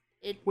 because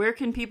it... Where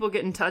can people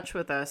get in touch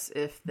with us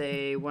if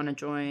they want to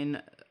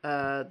join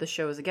the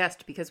show as a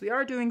guest? Because we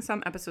are doing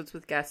some episodes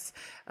with guests.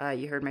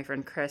 You heard my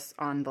friend Chris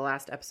on the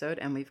last episode,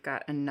 and we've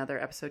got another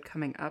episode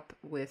coming up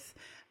with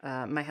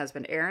my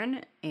husband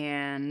Aaron,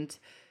 and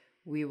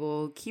we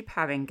will keep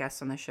having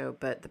guests on the show.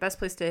 But the best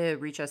place to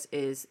reach us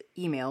is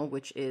email,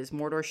 which is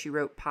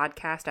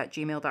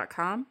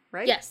MordorSheWrotePodcast@gmail.com,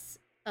 right? Yes.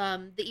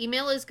 The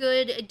email is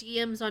good.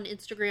 DMs on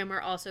Instagram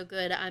are also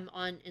good. I'm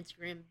on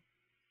Instagram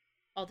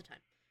all the time.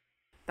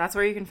 That's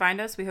where you can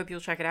find us. We hope you'll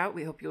check it out.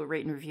 We hope you'll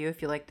rate and review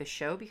if you like the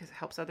show, because it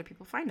helps other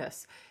people find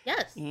us.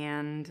 Yes.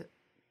 And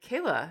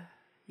Kayla,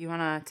 you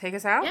want to take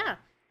us out? Yeah.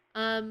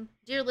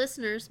 Dear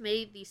listeners,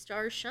 may the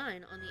stars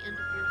shine on the end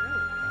of your